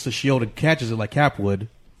just kicks the shield and catches it like Cap would,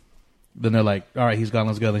 then they're like, all right, he's gone,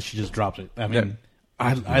 let's go. Then she just drops it. I mean,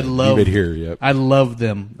 I love Leave it here. Yep. I love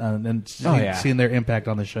them, and yeah. seeing their impact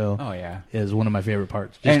on the show. Oh yeah. Is one of my favorite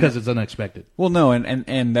parts, just And- because it's unexpected. Well, no,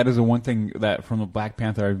 and that is the one thing that from the Black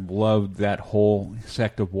Panther I loved, that whole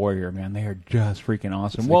sect of warrior, man. They are just freaking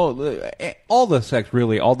awesome. Well, all the sects,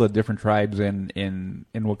 really, all the different tribes in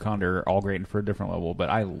Wakanda are all great and for a different level. But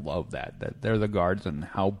I love that they're the guards and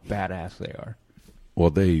how badass they are. Well,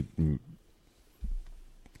 there's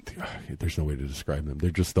no way to describe them. They're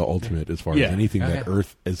just the ultimate as far Yeah. as anything that Okay.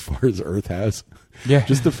 Earth, as far as Earth has. Yeah.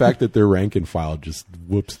 Just the fact that their rank and file just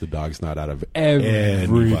whoops the dog's not out of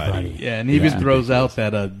Everybody. anybody. Yeah, and he even Yeah. throws out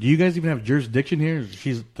that, do you guys even have jurisdiction here?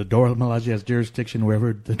 The Dora Milaje has jurisdiction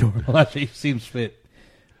wherever the Dora Milaje seems fit.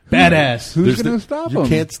 Badass. Who's There's going the- to stop you them?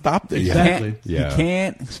 can't stop them. Exactly. Yeah. You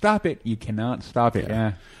can't stop it. You cannot stop it.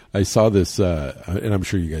 Yeah. I saw this, and I'm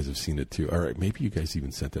sure you guys have seen it too. All right, maybe you guys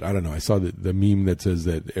even sent it. I don't know. I saw the meme that says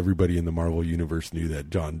that everybody in the Marvel universe knew that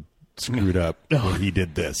John screwed up when he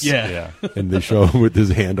did this. Yeah. And they show him with his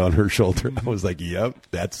hand on her shoulder. I was like, yep,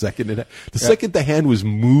 that second. The second the hand was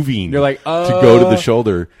moving You're like, to go to the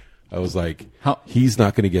shoulder, I was like, How- he's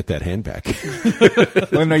not going to get that hand back.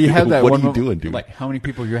 Well, no, you had that What one are you moment, doing, dude? Like, how many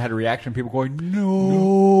people you had a reaction? People going,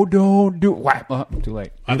 no, don't do it. Whap, too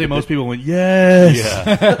late. I think most people went, yes.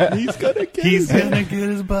 Yeah. He's going to get He's it gonna get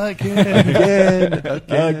his butt kicked.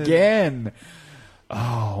 again.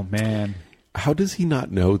 Oh, man. How does he not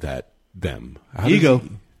know that them? How Ego. does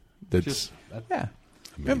he- that's Yeah.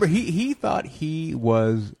 Remember, he thought he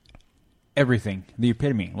was everything, the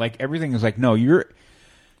epitome. Like, everything is like, no,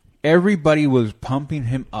 everybody was pumping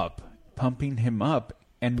him up,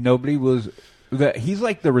 and nobody was. He's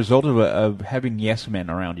like the result of having yes men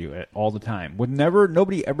around you all the time. With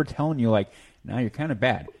nobody ever telling you like, "Now you're kind of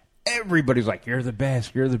bad." everybody's like, "You're the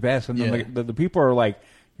best, you're the best," and then Yeah. the people are like,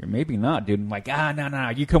 "You're maybe not, dude." I'm like, no,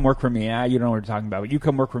 you come work for me. You don't know what you're talking about, but you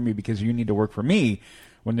come work for me because you need to work for me.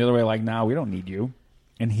 When the other way, like, "No, we don't need you,"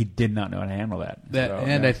 and he did not know how to handle that.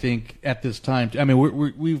 I think at this time, I mean,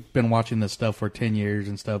 we've been watching this stuff for 10 years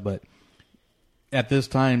and stuff, but at this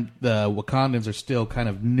time, the Wakandans are still kind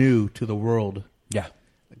of new to the world. Yeah.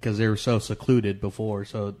 Because they were so secluded before,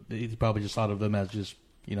 so he probably just thought of them as just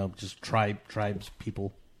tribes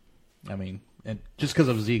people. I mean, and just because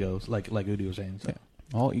of his egos, like Udi was saying. So. Yeah.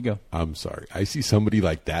 All ego. I'm sorry. I see somebody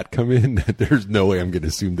like that come in. There's no way I'm going to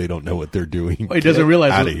assume they don't know what they're doing. Well, he doesn't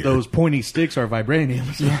realize Outta here. those pointy sticks are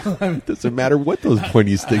vibranium. So, I mean, It doesn't matter what those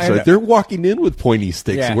pointy sticks are. They're walking in with pointy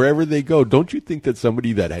sticks Yeah. wherever they go. Don't you think that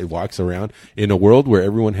somebody that walks around in a world where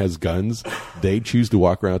everyone has guns, they choose to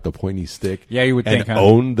walk around with the pointy stick? Yeah, you would and think, huh?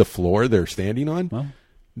 own the floor they're standing on. Well.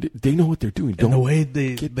 They know what they're doing. and the Don't. way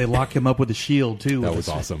they lock him up with a shield too. That was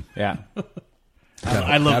awesome. Yeah.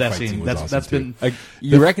 I love that fight scene. was That's awesome, been too. Like,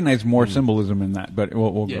 you recognize more symbolism in that, but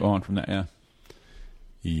we'll Yeah. go on from that. Yeah.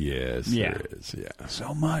 Yes, Yeah. there is. Yeah,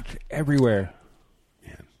 So much everywhere.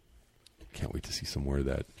 man, can't wait to see some more of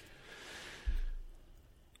that.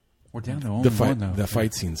 We're down to only one though. The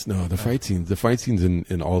fight scenes. No, the fight scenes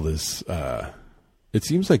in all this. It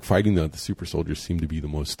seems like fighting the super soldiers seem to be the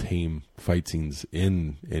most tame fight scenes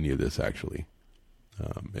in any of this. Actually,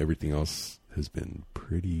 everything else has been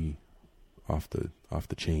pretty off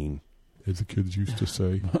the chain, as the kids used to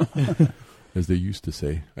say. As they used to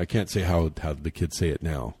say. I can't say how the kids say it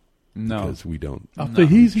now. No. Because we don't. off the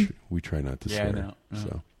easy. We try not to Yeah, swear. no.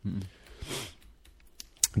 So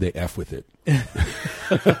they F with it.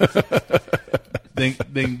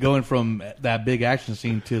 Then going from that big action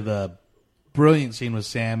scene to the brilliant scene with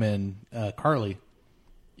Sam and Carly,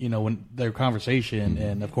 when their conversation,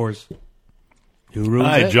 and of course, who ruins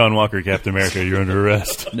Hi, it? John Walker, Captain America. You're under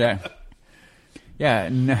arrest. Yeah. Yeah.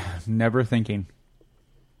 Never thinking.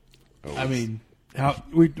 I mean, how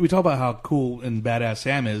we talk about how cool and badass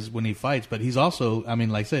Sam is when he fights, but he's also, I mean,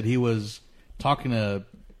 like I said, he was talking to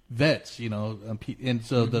vets, and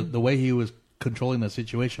so the way he was controlling the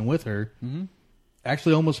situation with her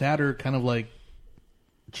actually almost had her kind of like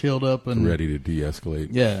chilled up and Ready to de-escalate.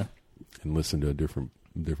 Yeah. And listen to a different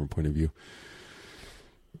point of view.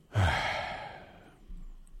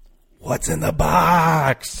 What's in the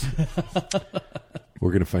box? We're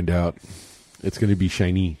going to find out. It's going to be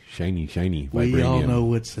shiny vibranium. We all know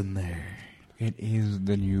what's in there. It is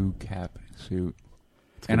the new Cap suit.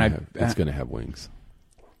 It's going to have wings.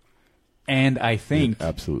 And I think It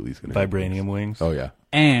absolutely is going to have Vibranium wings. Oh, yeah.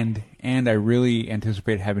 and I really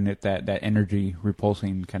anticipate having it that energy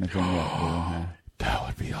repulsing kind of thing. That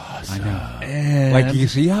would be awesome. I know. And Like, you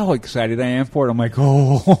see how excited I am for it? I'm like,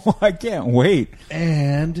 oh, I can't wait.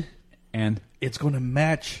 and And it's going to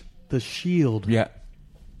match the shield. yeah,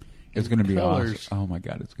 it's going to be colors. awesome. Oh my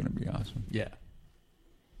God, it's going to be awesome. Yeah.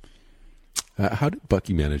 How did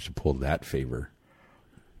Bucky manage to pull that favor?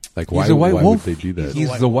 Like, why, He's a white why wolf. would they do that?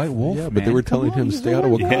 He's the white wolf. Yeah, but man. they were Come telling on, him to he's stay a out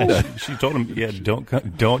of white wolf. Wakanda. She told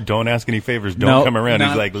him, don't ask any favors. Don't No, come around. no.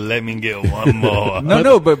 He's like, let me get one more.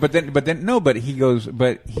 No, but he goes,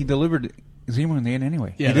 but he delivered Zemo in the end anyway.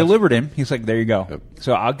 Yeah, he that's- delivered him. He's like, there you go. Yep.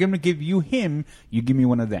 So I'm going to give you him. You give me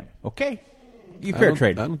one of them. Okay. You I fair don't-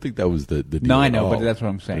 trade. I don't think that was the deal. No, I at know, but all. that's what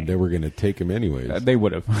I'm saying. And they were going to take him anyways. They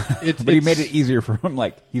would have. But he made it easier for him.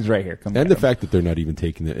 Like, he's right here. Come And get the him. fact that they're not even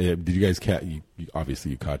taking it. Did you guys obviously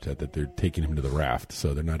you caught that they're taking him to the raft,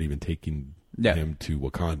 so they're not even taking Yeah. him to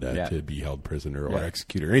Wakanda Yeah. to be held prisoner or Yeah.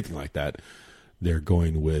 executed or anything like that. They're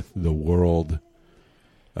going with the world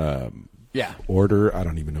Yeah. order. I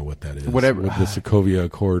don't even know what that is. Whatever. With the Sokovia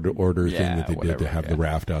Accord order Yeah, thing that they did whatever, to have the yeah.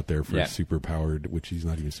 raft out there for Yeah. superpowered, which he's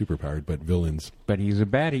not even superpowered, but villains But he's a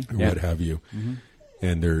baddie. or Yeah. what have you.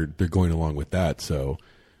 And they're going along with that. So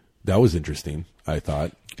that was interesting, I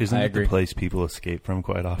thought. Isn't I it agree. the place people escape from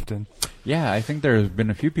quite often? Yeah, I think there's been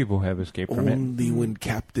a few people who have escaped from it. Only when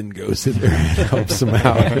Captain goes in there and helps him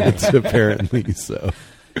out. It's apparently so.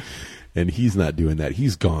 And he's not doing that.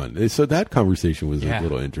 He's gone. So that conversation was Yeah. a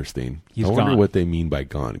little interesting. He's I wonder gone. what they mean by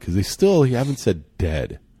gone, because they haven't said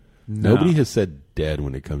dead. No. Nobody has said dead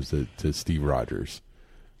when it comes to Steve Rogers.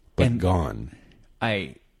 But And- gone.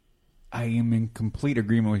 I am in complete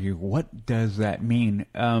agreement with you. What does that mean?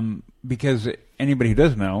 Because anybody who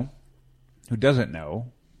doesn't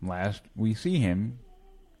know, last we see him,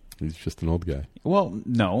 He's just an old guy. well,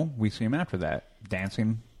 no, we see him after that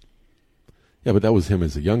dancing. Yeah, but that was him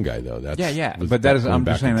as a young guy, though. Yeah, was but that is going I'm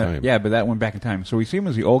back just saying in that. time. Yeah, but that went back in time. So we see him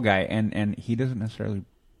as the old guy, and he doesn't necessarily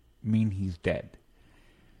mean he's dead.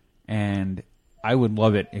 And I would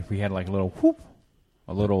love it if we had like a little whoop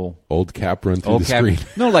a little Old Cap run through old the Cap. screen.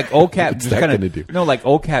 No, like old Cap What's just that kind gonna of do? no, like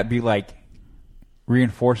old Cap be like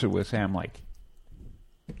reinforce it with Sam. Like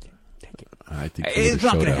I think he it's would've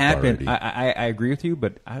not showed going to up happen. already. I agree with you,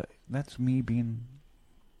 but that's me being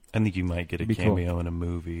I think you might get a Be cool. cameo in a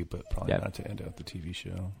movie, but probably Yeah. not to end out the TV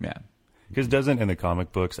show. yeah. Because doesn't in the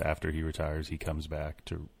comic books after he retires, he comes back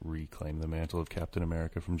to reclaim the mantle of Captain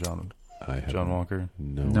America from John Walker.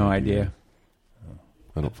 No idea.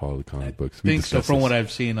 I don't follow the comic books. I think so from what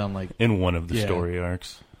I've seen on like In one of the Yeah. story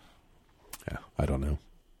arcs. Yeah, I don't know.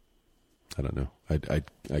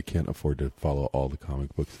 I can't afford to follow all the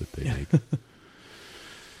comic books that they make.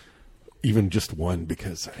 Even just one,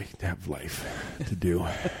 because I have life to do.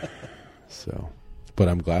 So, but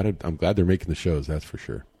I'm glad they're making the shows. That's for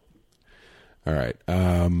sure. All right.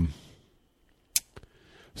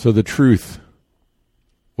 So the truth.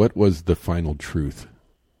 What was the final truth?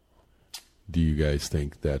 Do you guys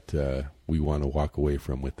think that we want to walk away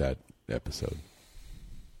from with that episode?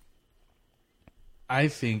 I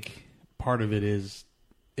think part of it is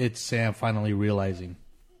it's Sam finally realizing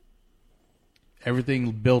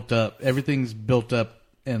everything's built up,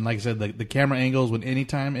 and like I said, the camera angles when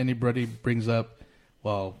anytime anybody brings up,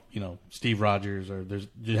 well, Steve Rogers or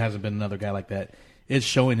there hasn't been another guy like that, it's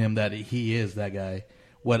showing him that he is that guy.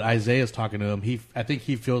 What Isaiah's talking to him, I think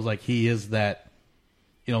he feels like he is that,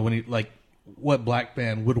 when he like what black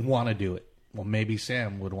man would want to do it. Well, maybe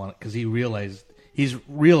Sam would want it because he's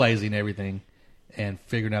realizing everything and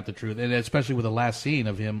figuring out the truth, and especially with the last scene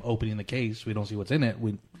of him opening the case, we don't see what's in it.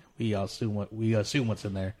 We assume what's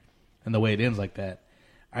in there, and the way it ends like that,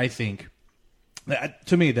 I think,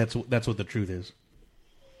 to me, that's what the truth is.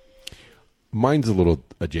 Mine's a little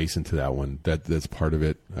adjacent to that one. That's part of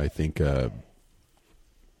it. I think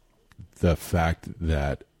the fact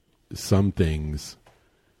that some things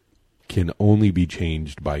can only be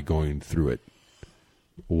changed by going through it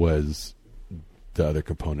was the other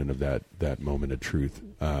component of that moment of truth.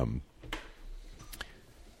 The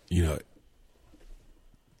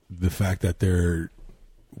fact that there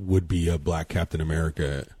would be a black Captain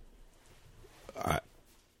America,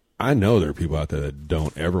 I know there are people out there that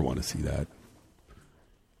don't ever want to see that.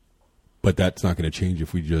 But that's not going to change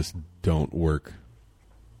if we just don't work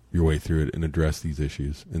your way through it and address these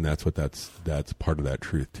issues. And that's part of that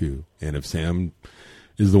truth too. And if Sam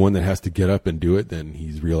is the one that has to get up and do it, then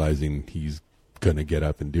he's realizing he's going to get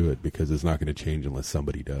up and do it, because it's not going to change unless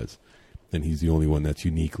somebody does. And he's the only one that's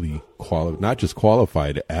uniquely not just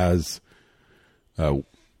qualified as the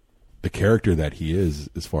character that he is,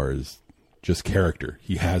 as far as just character.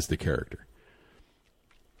 He has the character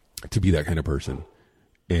to be that kind of person.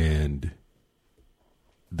 And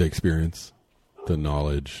the experience, the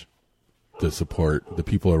knowledge, the support, the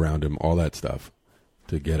people around him, all that stuff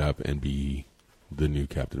to get up and be the new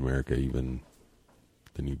Captain America, even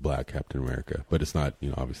the new black Captain America. But it's not,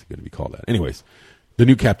 obviously going to be called that. Anyways, the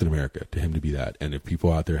new Captain America, to him to be that. And if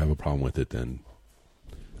people out there have a problem with it, then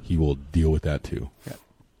he will deal with that too. Yeah.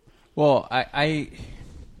 Well, I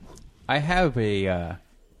have a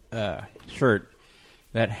shirt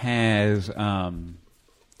that has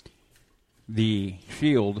the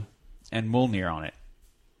Shield and Mjolnir on it,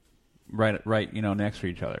 right, next to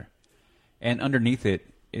each other, and underneath it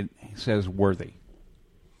says "worthy."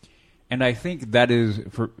 And I think that is,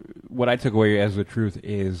 for what I took away as the truth,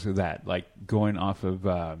 is that, like, going off of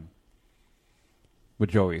what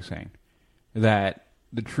Joey is saying, that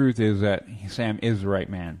the truth is that Sam is the right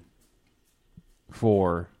man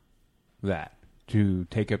for that, to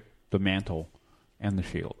take up the mantle and the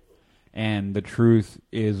shield. And the truth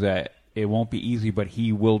is that it won't be easy, but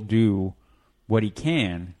he will do what he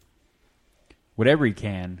can, whatever he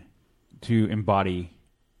can, to embody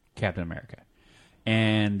Captain America.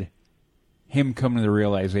 And him coming to the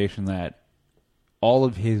realization that all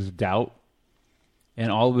of his doubt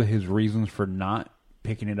and all of his reasons for not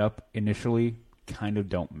picking it up initially kind of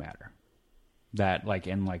don't matter. That, like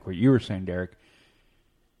what you were saying, Derek,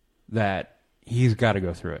 that he's got to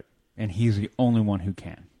go through it, and he's the only one who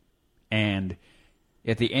can. And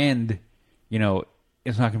at the end,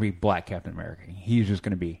 it's not going to be Black Captain America. He's just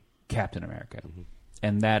going to be Captain America. Mm-hmm.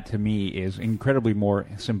 And that, to me, is incredibly more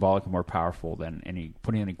symbolic and more powerful than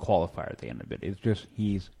putting any qualifier at the end of it. It's just,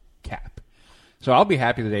 he's Cap. So I'll be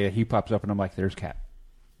happy the day that he pops up and I'm like, there's Cap.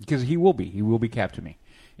 Because he will be Cap to me.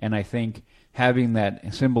 And I think having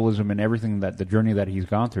that symbolism and everything, that the journey that he's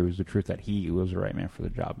gone through, is the truth that he was the right man for the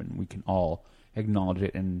job. And we can all acknowledge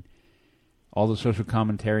it. And all the social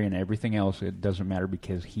commentary and everything else, it doesn't matter,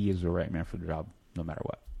 because he is the right man for the job no matter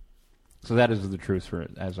what. So that is the truth for it,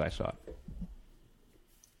 as I saw it.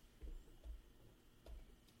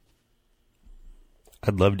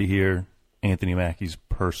 I'd love to hear Anthony Mackie's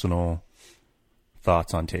personal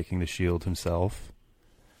thoughts on taking the shield himself,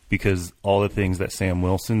 because all the things that Sam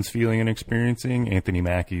Wilson's feeling and experiencing, Anthony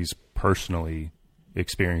Mackie's personally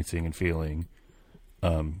experiencing and feeling.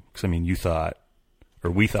 Because, I mean, we thought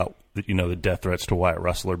that, the death threats to Wyatt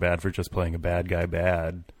Russell are bad for just playing a bad guy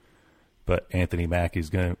bad, but Anthony Mackie's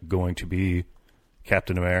going to be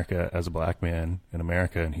Captain America as a black man in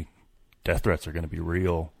America, and death threats are going to be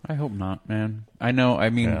real. I hope not, man. I know. I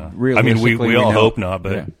mean, Yeah. realistically, we all hope not,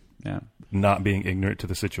 but yeah. not being ignorant to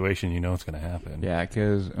the situation, it's going to happen. Yeah,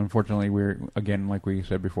 because unfortunately, we're, again, like we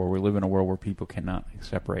said before, we live in a world where people cannot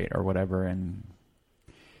separate or whatever. And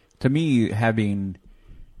to me, having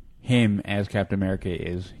him as Captain America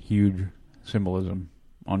is huge symbolism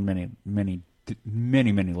on many, many,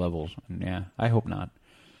 many, many levels. And yeah, I hope not.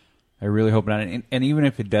 I really hope not. And even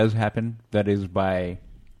if it does happen, that is by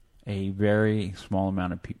a very small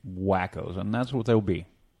amount of wackos. And that's what they'll be.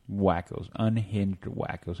 Wackos. Unhinged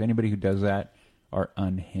wackos. Anybody who does that are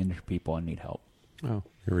unhinged people and need help. Oh,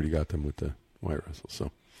 you already got them with the Wyatt Russell,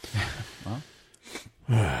 so. Well,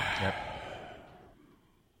 yep.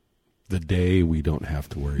 The day we don't have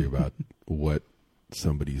to worry about what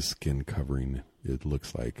somebody's skin covering it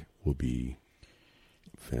looks like will be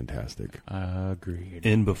fantastic. Agreed.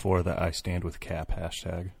 In before the I Stand With Cap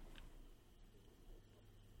hashtag.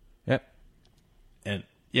 Yep. And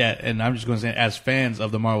yeah, and I'm just going to say, as fans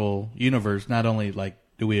of the Marvel Universe, not only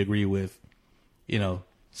do we agree with,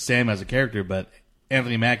 Sam as a character, but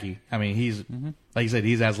Anthony Mackie. I mean, he's like you said,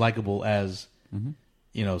 he's as likable as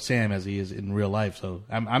Sam as he is in real life. So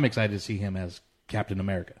I'm excited to see him as Captain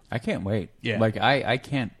America. I can't wait. Yeah. Like I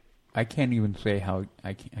can't even say how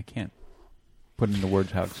I can't put into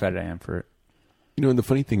words how excited I am for it. And the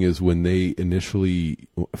funny thing is when they initially,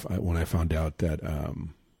 when I found out that,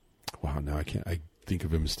 now I think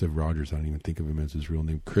of him as Steve Rogers. I don't even think of him as his real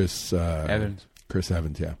name. Chris Evans. Chris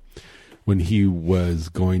Evans, yeah. When he was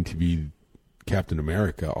going to be Captain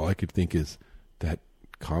America, all I could think is that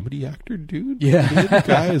comedy actor dude. Yeah. The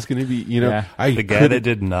guy is going to be, Yeah. The guy that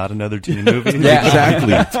did Not Another Teen Movie? Yeah,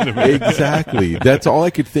 exactly. That's all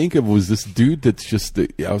I could think of was this dude that's just,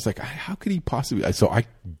 I was like, how could he possibly, so I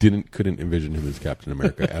couldn't envision him as Captain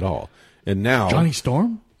America at all. And now. Johnny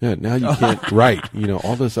Storm? Yeah, now you can't, right.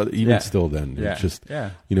 All this other, even Yeah. still then, Yeah. it's just,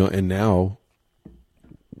 Yeah. and now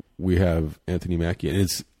we have Anthony Mackie, and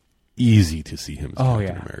it's easy to see him as Oh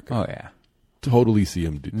Captain yeah. America. Oh yeah. Totally see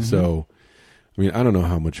him. So, I mean, I don't know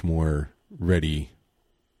how much more ready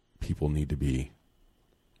people need to be,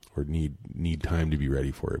 or need time to be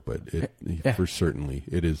ready for it. But for certainly,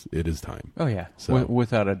 it is time. Oh yeah. So-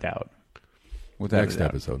 Without a doubt. Next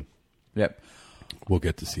episode, Yep. we'll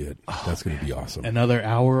get to see it. That's going to be awesome. Another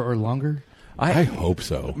hour or longer? I hope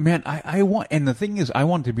so. Man, I want, and the thing is, I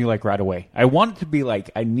want it to be like right away. I want it to be like,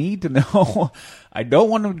 I need to know. I don't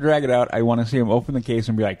want him to drag it out. I want to see him open the case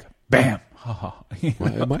and be like, bam. Well,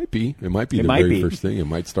 it might be. It might be It the might very be. first thing. It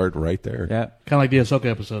might start right there. Yeah. Kind of like the Ahsoka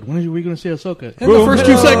episode. When are we going to see Ahsoka? In the first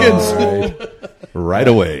 2 seconds. Right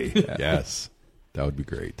away. Yes. That would be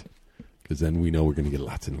great. Because then we know we're going to get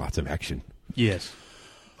lots and lots of action. Yes.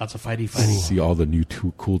 Lots of fighty. See all the new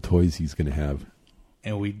cool toys he's going to have.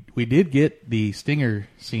 And we did get the Stinger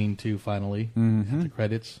scene too, finally, at the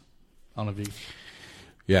credits. I don't know if you...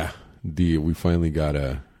 Yeah. We finally got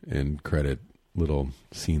a end credit little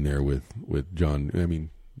scene there with John. I mean,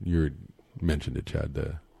 you mentioned it, Chad,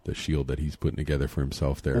 the shield that he's putting together for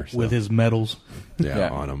himself there. With his medals. Yeah,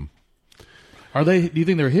 on him. Are they? Do you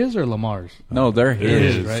think they're his or Lamar's? No, they're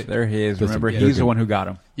his. his, right? They're his. Doesn't- Remember, yeah. he's the one who got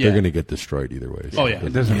him. Yeah. They're going to get destroyed either way. Oh, yeah.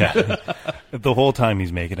 It doesn't matter. The whole time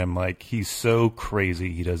he's making him like he's so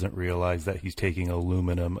crazy he doesn't realize that he's taking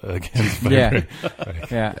aluminum against Yeah.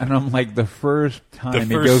 Yeah. And I'm like, the first time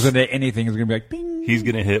he goes into anything, it's going to be like, bing. He's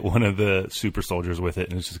going to hit one of the super soldiers with it,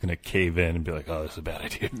 and it's just going to cave in and be like, "Oh, this is a bad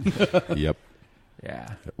idea." Yep.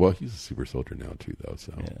 Yeah. Well, he's a super soldier now too, though.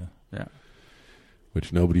 So, Yeah.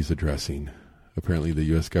 which nobody's addressing. Apparently, the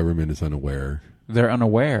U.S. government is unaware. They're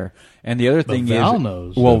unaware. And the other thing Val is,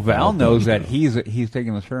 knows. well, But Val Val knows that knows. he's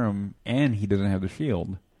taking the serum and he doesn't have the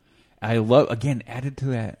shield. I love, again, added to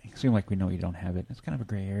that, it seemed like we know you don't have it. It's kind of a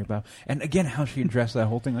gray area about, and again, how she addressed that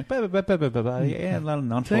whole thing, like, yeah, a lot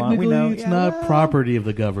nonchalant. Technically, We know it's not property of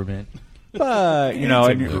the government. but It's and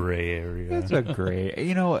a you're- gray area. it's a gray.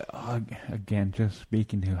 Again, just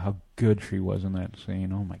speaking to how good she was in that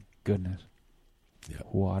scene. Oh my goodness. Yeah.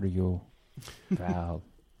 Who are you, Val?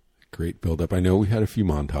 Great build-up. I know we had a few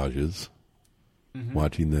montages.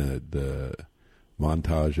 Watching the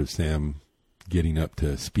montage of Sam getting up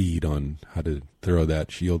to speed on how to throw that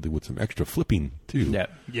shield with some extra flipping too. Yeah.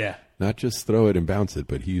 Yeah. not just throw it and bounce it,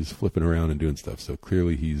 but he's flipping around and doing stuff. So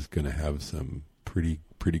clearly he's going to have some pretty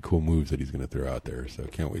cool moves that he's going to throw out there. So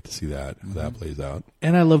can't wait to see that how that plays out.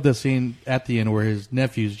 And I love the scene at the end where his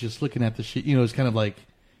nephew's just looking at the sheet. It's kind of like,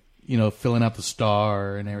 filling out the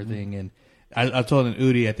star and everything. And I told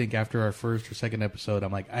Udi, I think after our first or second episode,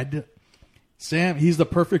 I'm like, Sam, he's the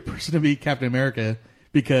perfect person to be Captain America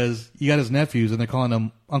because you got his nephews and they're calling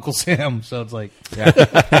him Uncle Sam. So it's like,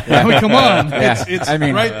 I mean, come on. Yeah. It's I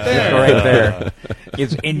mean, right there. It's right there.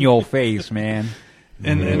 It's in your face, man.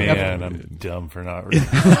 And I'm dumb for not reading.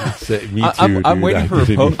 Me too. I'm dude. waiting I for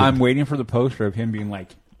didn't I'm waiting for the poster of him being like,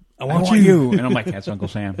 I want you. and I'm like, that's Uncle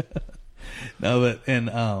Sam. No, but and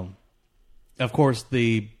of course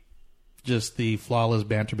the flawless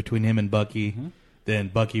banter between him and Bucky. Then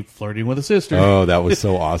Bucky flirting with a sister. Oh, that was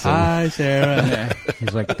so awesome. Hi, Sarah. Yeah.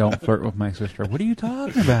 He's like, don't flirt with my sister. What are you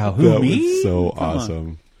talking about? Who, That me? was so Come on.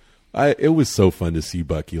 awesome. It was so fun to see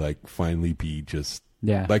Bucky like finally be just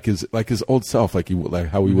Yeah. like his old self, like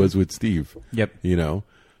how he was with Steve. Yep.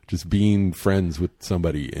 Just being friends with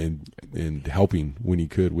somebody and helping when he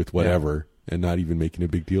could with whatever, and not even making a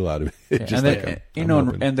big deal out of it. Yeah, Just and like then, I'm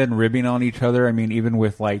helping. and then ribbing on each other. I mean, even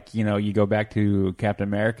with you go back to Captain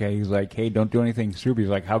America, he's like, "Hey, don't do anything stupid." He's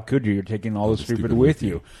like, "How could you? You're taking all the stupid with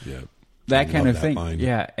you." Yeah, That I kind love of that thing. line.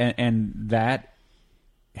 Yeah, and that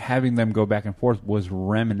having them go back and forth was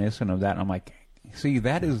reminiscent of that. And I'm like, see,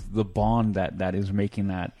 that is the bond that is making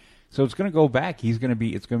that. So it's going to go back. It's going to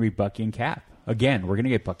be Bucky and Cap again. We're going to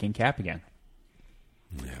get Bucky and Cap again.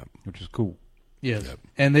 Yeah. Which is cool. Yes. Yep.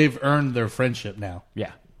 And they've earned their friendship now,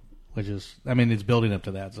 Yeah. which is, it's building up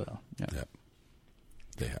to that. So Yeah,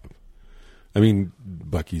 they have. I mean,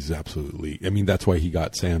 Bucky's absolutely. I mean, that's why he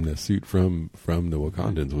got Sam the suit from the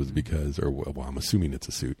Wakandans was because, I'm assuming it's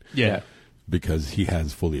a suit. yeah. Because he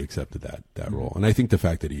has fully accepted that role, and I think the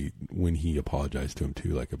fact that when he apologized to him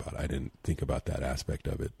too, I didn't think about that aspect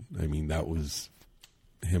of it. I mean, that was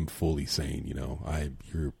him fully saying,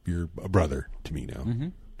 you're a brother to me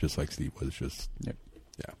now, just like Steve was. Just Yep.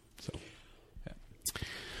 yeah. So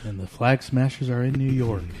And the Flag Smashers are in New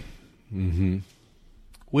York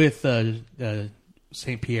with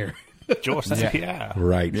St. Pierre. George St. Pierre.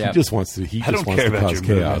 right, Yeah. he just wants to. He I just don't wants care to about cause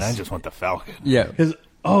your chaos. movement. I just want the Falcon. Yeah. Because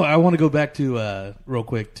I want to go back to real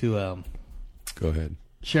quick to Go ahead.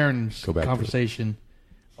 Sharon's Go back to conversation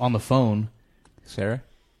on the phone. Sharon?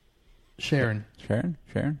 Sharon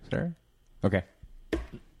Okay.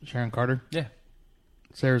 Sharon Carter. Yeah.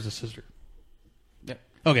 Sarah's the sister. Yep.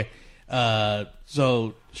 Okay.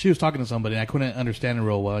 So she was talking to somebody, and I couldn't understand it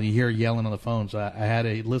real well. And you hear her yelling on the phone, so I had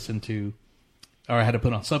to listen to, or I had to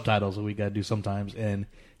put on subtitles that we got to do sometimes. And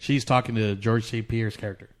she's talking to George St. Pierre's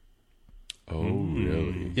character. Oh,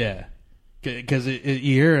 really? Yeah. Because you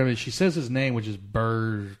hear, she says his name, which is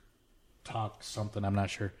Bird Talk something, I'm not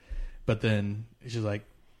sure. But then she's like,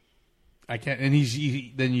 I can't, and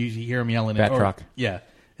then you hear him yelling. Batroc. Yeah.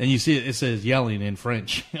 And you see it says yelling in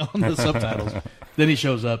French on the subtitles. Then he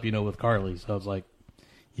shows up, with Carly. So I was like,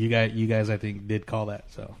 you guys, I think, did call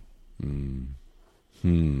that. So.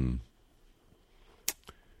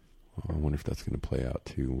 Well, I wonder if that's going to play out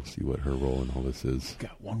too. We'll see what her role in all this is.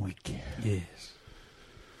 Got 1 week. Yes.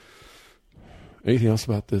 Anything else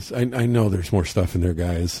about this? I know there's more stuff in there,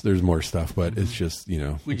 guys. There's more stuff, but it's just We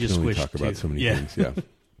can just only switched talk about to- so many yeah. things. Yeah,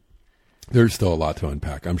 there's still a lot to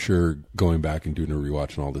unpack. I'm sure going back and doing a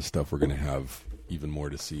rewatch and all this stuff, we're going to have even more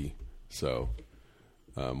to see. So,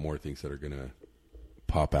 more things that are going to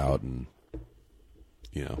pop out and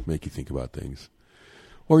make you think about things.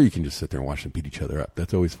 Or you can just sit there and watch them beat each other up.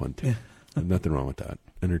 That's always fun too. There's nothing wrong with that.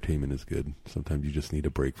 Entertainment is good. Sometimes you just need a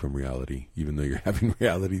break from reality, even though you're having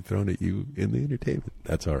reality thrown at you in the entertainment.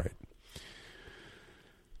 That's all right.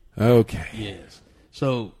 Okay. Yes.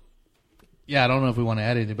 So, I don't know if we want to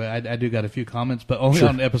add anything, but I do got a few comments, but only Sure.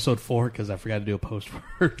 on episode 4 because I forgot to do a post for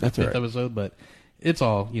That's the all fifth right. episode. But it's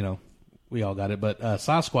all, we all got it. But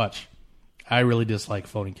Sasquatch, I really dislike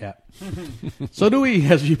Phony Cap. So do we,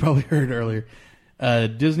 as you probably heard earlier.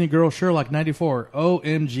 Disney Girl Sherlock 94.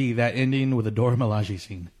 OMG, that ending with a Dora Milaje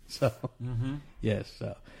scene. So, yes.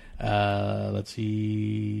 So, let's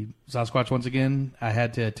see. Sasquatch once again. I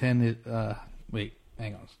had to attend it. Wait,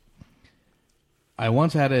 hang on. I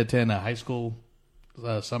once had to attend a high school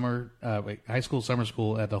summer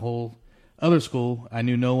school at the whole other school. I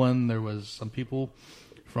knew no one. There was some people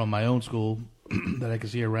from my own school that I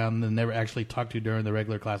could see around and never actually talked to during the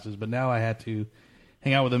regular classes. But now I had to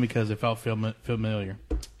hang out with them because it felt familiar.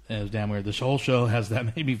 And it was damn weird. The whole show has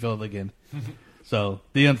that made me feel it again. So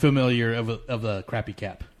the unfamiliar of the crappy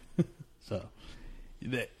Cap. So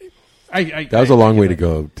That was a long way to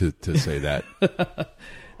go to say that.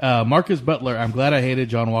 Marcus Butler, I'm glad I hated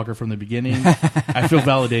John Walker from the beginning. I feel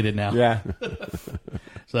validated now. Yeah,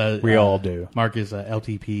 So, we all do. Marcus,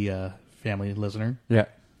 LTP family listener.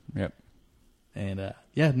 Yep. And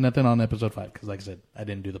nothing on episode 5 because, like I said, I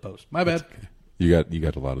didn't do the post. My bad. You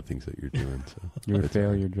got a lot of things that you're doing. So You're a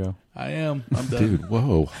failure, Joe. I am. I'm done. dude,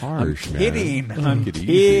 whoa, harsh, man. Kidding. I'm Take it easy.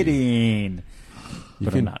 kidding.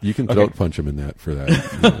 But I'm not. You can Okay. throat punch him in that for that.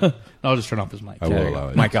 You know, I'll just turn off his mic. I will allow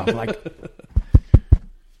it. Mike off. Like,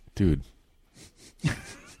 Dude.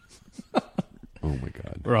 Oh my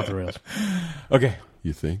God. We're off the rails. okay.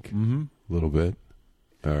 You think? Mm-hmm. A little bit.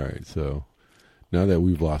 All right. So now that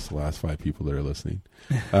we've lost the last 5 people that are listening,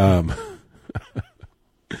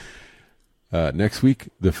 next week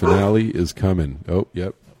the finale is coming. Oh,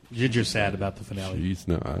 yep. Ginger's sad about the finale. Jeez,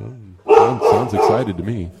 no, I don't. Sounds excited to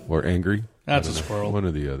me, or angry. That's I a don't know. squirrel. One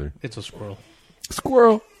or the other. It's a squirrel.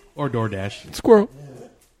 Squirrel. Or DoorDash. Squirrel.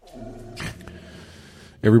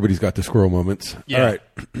 Everybody's got the squirrel moments. Yeah. All right.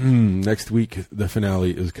 Next week, the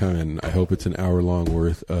finale is coming. I hope it's an hour-long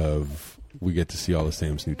worth of we get to see all of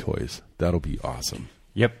Sam's new toys. That'll be awesome.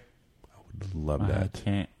 Yep. Love I that.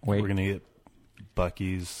 can't wait. We're going to get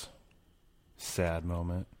Bucky's sad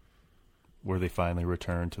moment where they finally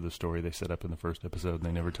return to the story they set up in the first episode and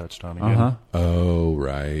they never touched on again. Oh,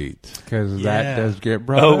 right. Because Yeah. that does get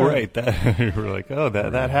brought Oh, up. right. That, we're like, oh,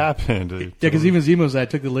 that happened. Yeah, because even Zemo said I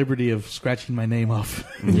took the liberty of scratching my name off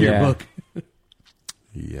your Yeah. book.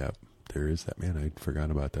 Yep. There is that. Man, I forgot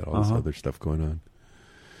about that. All this other stuff going on.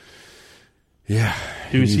 Yeah.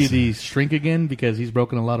 Do we see he's- the shrink again? Because he's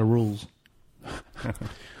broken a lot of rules.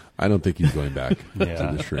 I don't think he's going back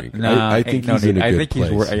Yeah. to the shrink. Nah, I think ain't no he's in need. a I good think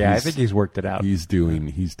place. I think he's worked it out. He's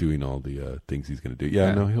doing all the things he's going to do. Yeah,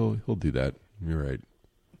 Yeah. no, he'll do that. You're right.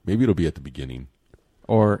 Maybe it'll be at the beginning,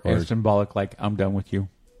 Or or- as symbolic, like, I'm done with you.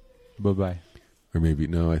 Bye-bye. or maybe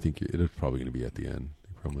no. I think it's probably going to be at the end.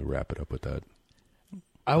 They probably wrap it up with that.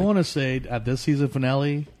 I want to say that this season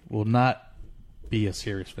finale will not be a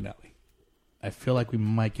serious finale. I feel like we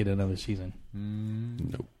might get another season.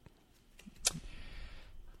 Nope.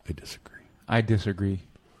 I disagree. I disagree.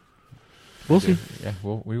 We'll see. Yeah,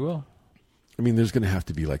 well, we will. I mean, there's going to have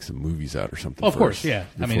to be like some movies out or something. Of course, first yeah.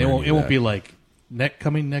 I mean, before it won't any be of like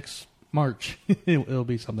coming next March. It'll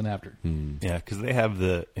be something after. Yeah, because they have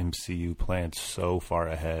the MCU planned so far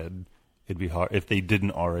ahead. It'd be hard if they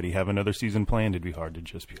didn't already have another season planned. It'd be hard to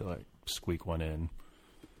just be like squeak one in.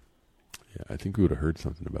 Yeah, I think we would have heard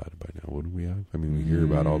something about it by now, wouldn't we have? I mean, we hear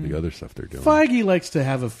about all the other stuff they're doing. Feige likes to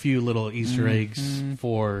have a few little Easter eggs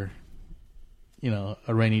for, a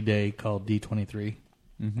rainy day called D23.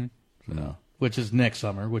 Mm-hmm. So, which is next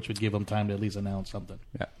summer, which would give them time to at least announce something.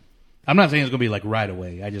 Yeah. I'm not saying it's going to be like right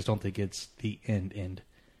away. I just don't think it's the end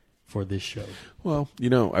for this show. Well,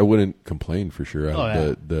 I wouldn't complain for sure. Oh,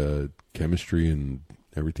 yeah. The chemistry and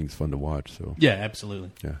everything's fun to watch. So Yeah,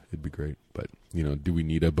 absolutely. yeah, it'd be great. But do we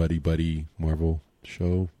need a buddy Marvel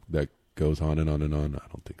show that goes on and on and on? I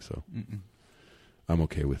don't think so. I'm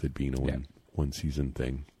okay with it being a one season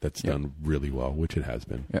thing that's Yeah. done really well, which it has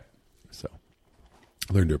been. Yeah. So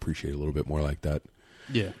learn to appreciate a little bit more like that.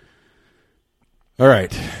 Yeah. All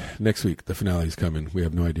right, next week the finale is coming. We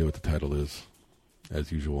have no idea what the title is,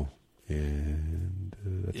 as usual, and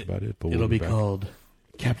that's about it. But we'll It'll be back. called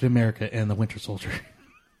Captain America and the Winter Soldier.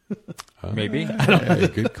 Maybe. Hey,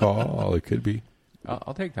 good call. It could be.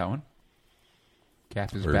 I'll take that one.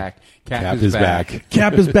 Cap is Or back. Cap is back.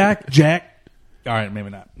 Cap is back, Jack. All right, maybe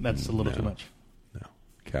not. That's a little too much.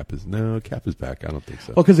 Cap is back. I don't think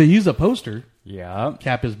so. Well, because they used a poster. Yeah.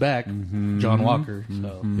 Cap is back, John Walker.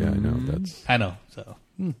 So Yeah, I know. That's I know. So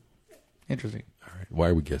interesting. all right. Why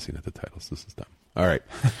are we guessing at the titles? This is dumb. All right.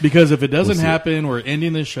 Because if it doesn't We'll see. happen, we're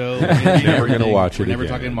ending the show. We're ending Never gonna everything. watch it We're never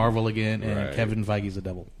again. talking Marvel again, and Right. Kevin Feige's a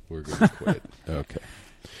devil. We're going to quit. Okay.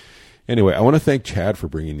 Anyway, I want to thank Chad for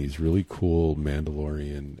bringing these really cool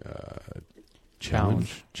Mandalorian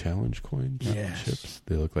challenge coins. Yes. Chips.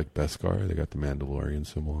 They look like Beskar. They got the Mandalorian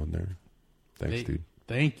symbol on there. Thanks, dude.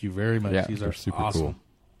 Thank you very much. Yeah, These they're are super awesome. cool.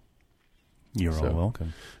 You're So- all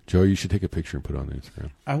welcome. Joe, you should take a picture and put it on Instagram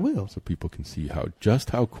I will. so people can see how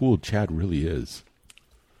cool Chad really is.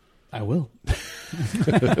 I will.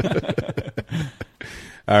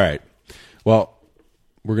 All right. Well,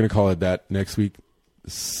 we're going to call it that next week.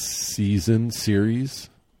 Series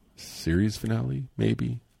finale,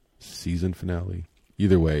 maybe. Season finale.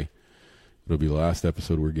 Either way, it'll be the last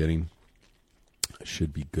episode we're getting. It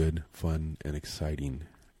should be good, fun, and exciting.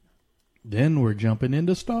 Then we're jumping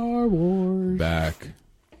into Star Wars. Back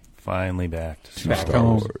Finally back to to Back Star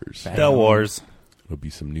home. Wars. Star Wars. There'll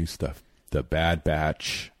be some new stuff. The Bad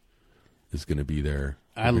Batch is going to be there.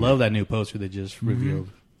 I love that new poster they just revealed.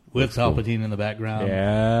 with cool. Palpatine in the background.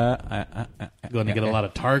 Yeah. Going to get a lot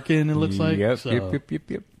of Tarkin, it looks like. Yep, So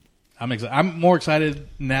yep. I'm excited. I'm more excited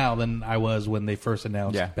now than I was when they first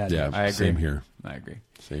announced Bad Yeah, Batch. I agree. same here. I agree.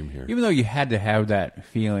 Same here. Even though you had to have that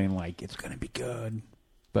feeling like it's going to be good,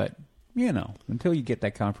 but until you get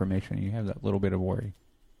that confirmation, you have that little bit of worry.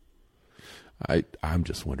 I'm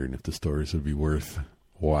just wondering if the stories would be worth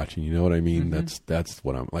watching. You know what I mean? That's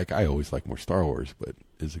what I'm like. I always like more Star Wars, but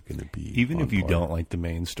is it going to be Even on if you par? don't like the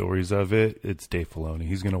main stories of it, it's Dave Filoni.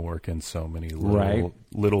 He's going to work in so many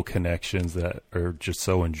little connections that are just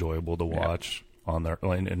so enjoyable to watch on their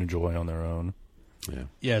and enjoy on their own. Yeah.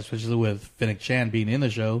 Yeah, especially with Fennec Shan being in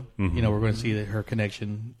the show. Mm-hmm. We're going to see that her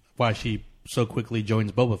connection, why she so quickly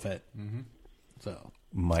joins Boba Fett. So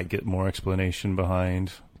Might get more explanation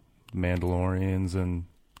behind Mandalorians and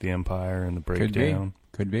the Empire and the breakdown.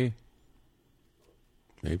 Could be.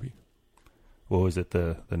 Maybe. What was it?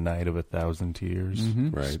 The Night of 1,000 Tears.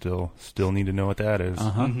 Right. Still need to know what that is.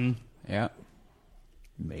 Yeah.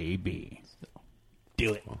 Maybe.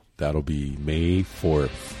 do it. That'll be May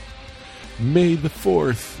 4th. May the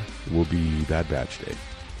 4th will be Bad Batch Day.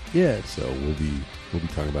 Yes. So we'll be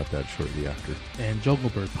talking about that shortly after. And Jungle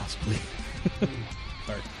Bird, possibly.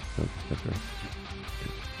 Sorry. Oh, that's right.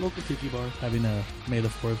 Local tiki bar having a May the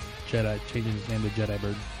 4th Jedi, changing his name to Jedi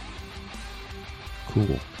Bird.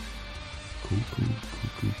 Cool.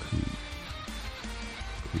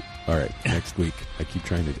 All right, next week. I keep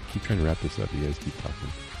trying to wrap this up. You guys keep talking.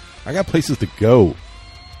 I got places to go.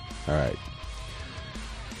 All right.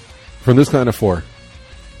 From this kind of 4,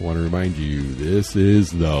 I want to remind you, this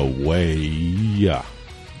is the way.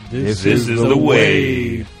 This is the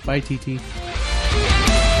way. Bye, TT.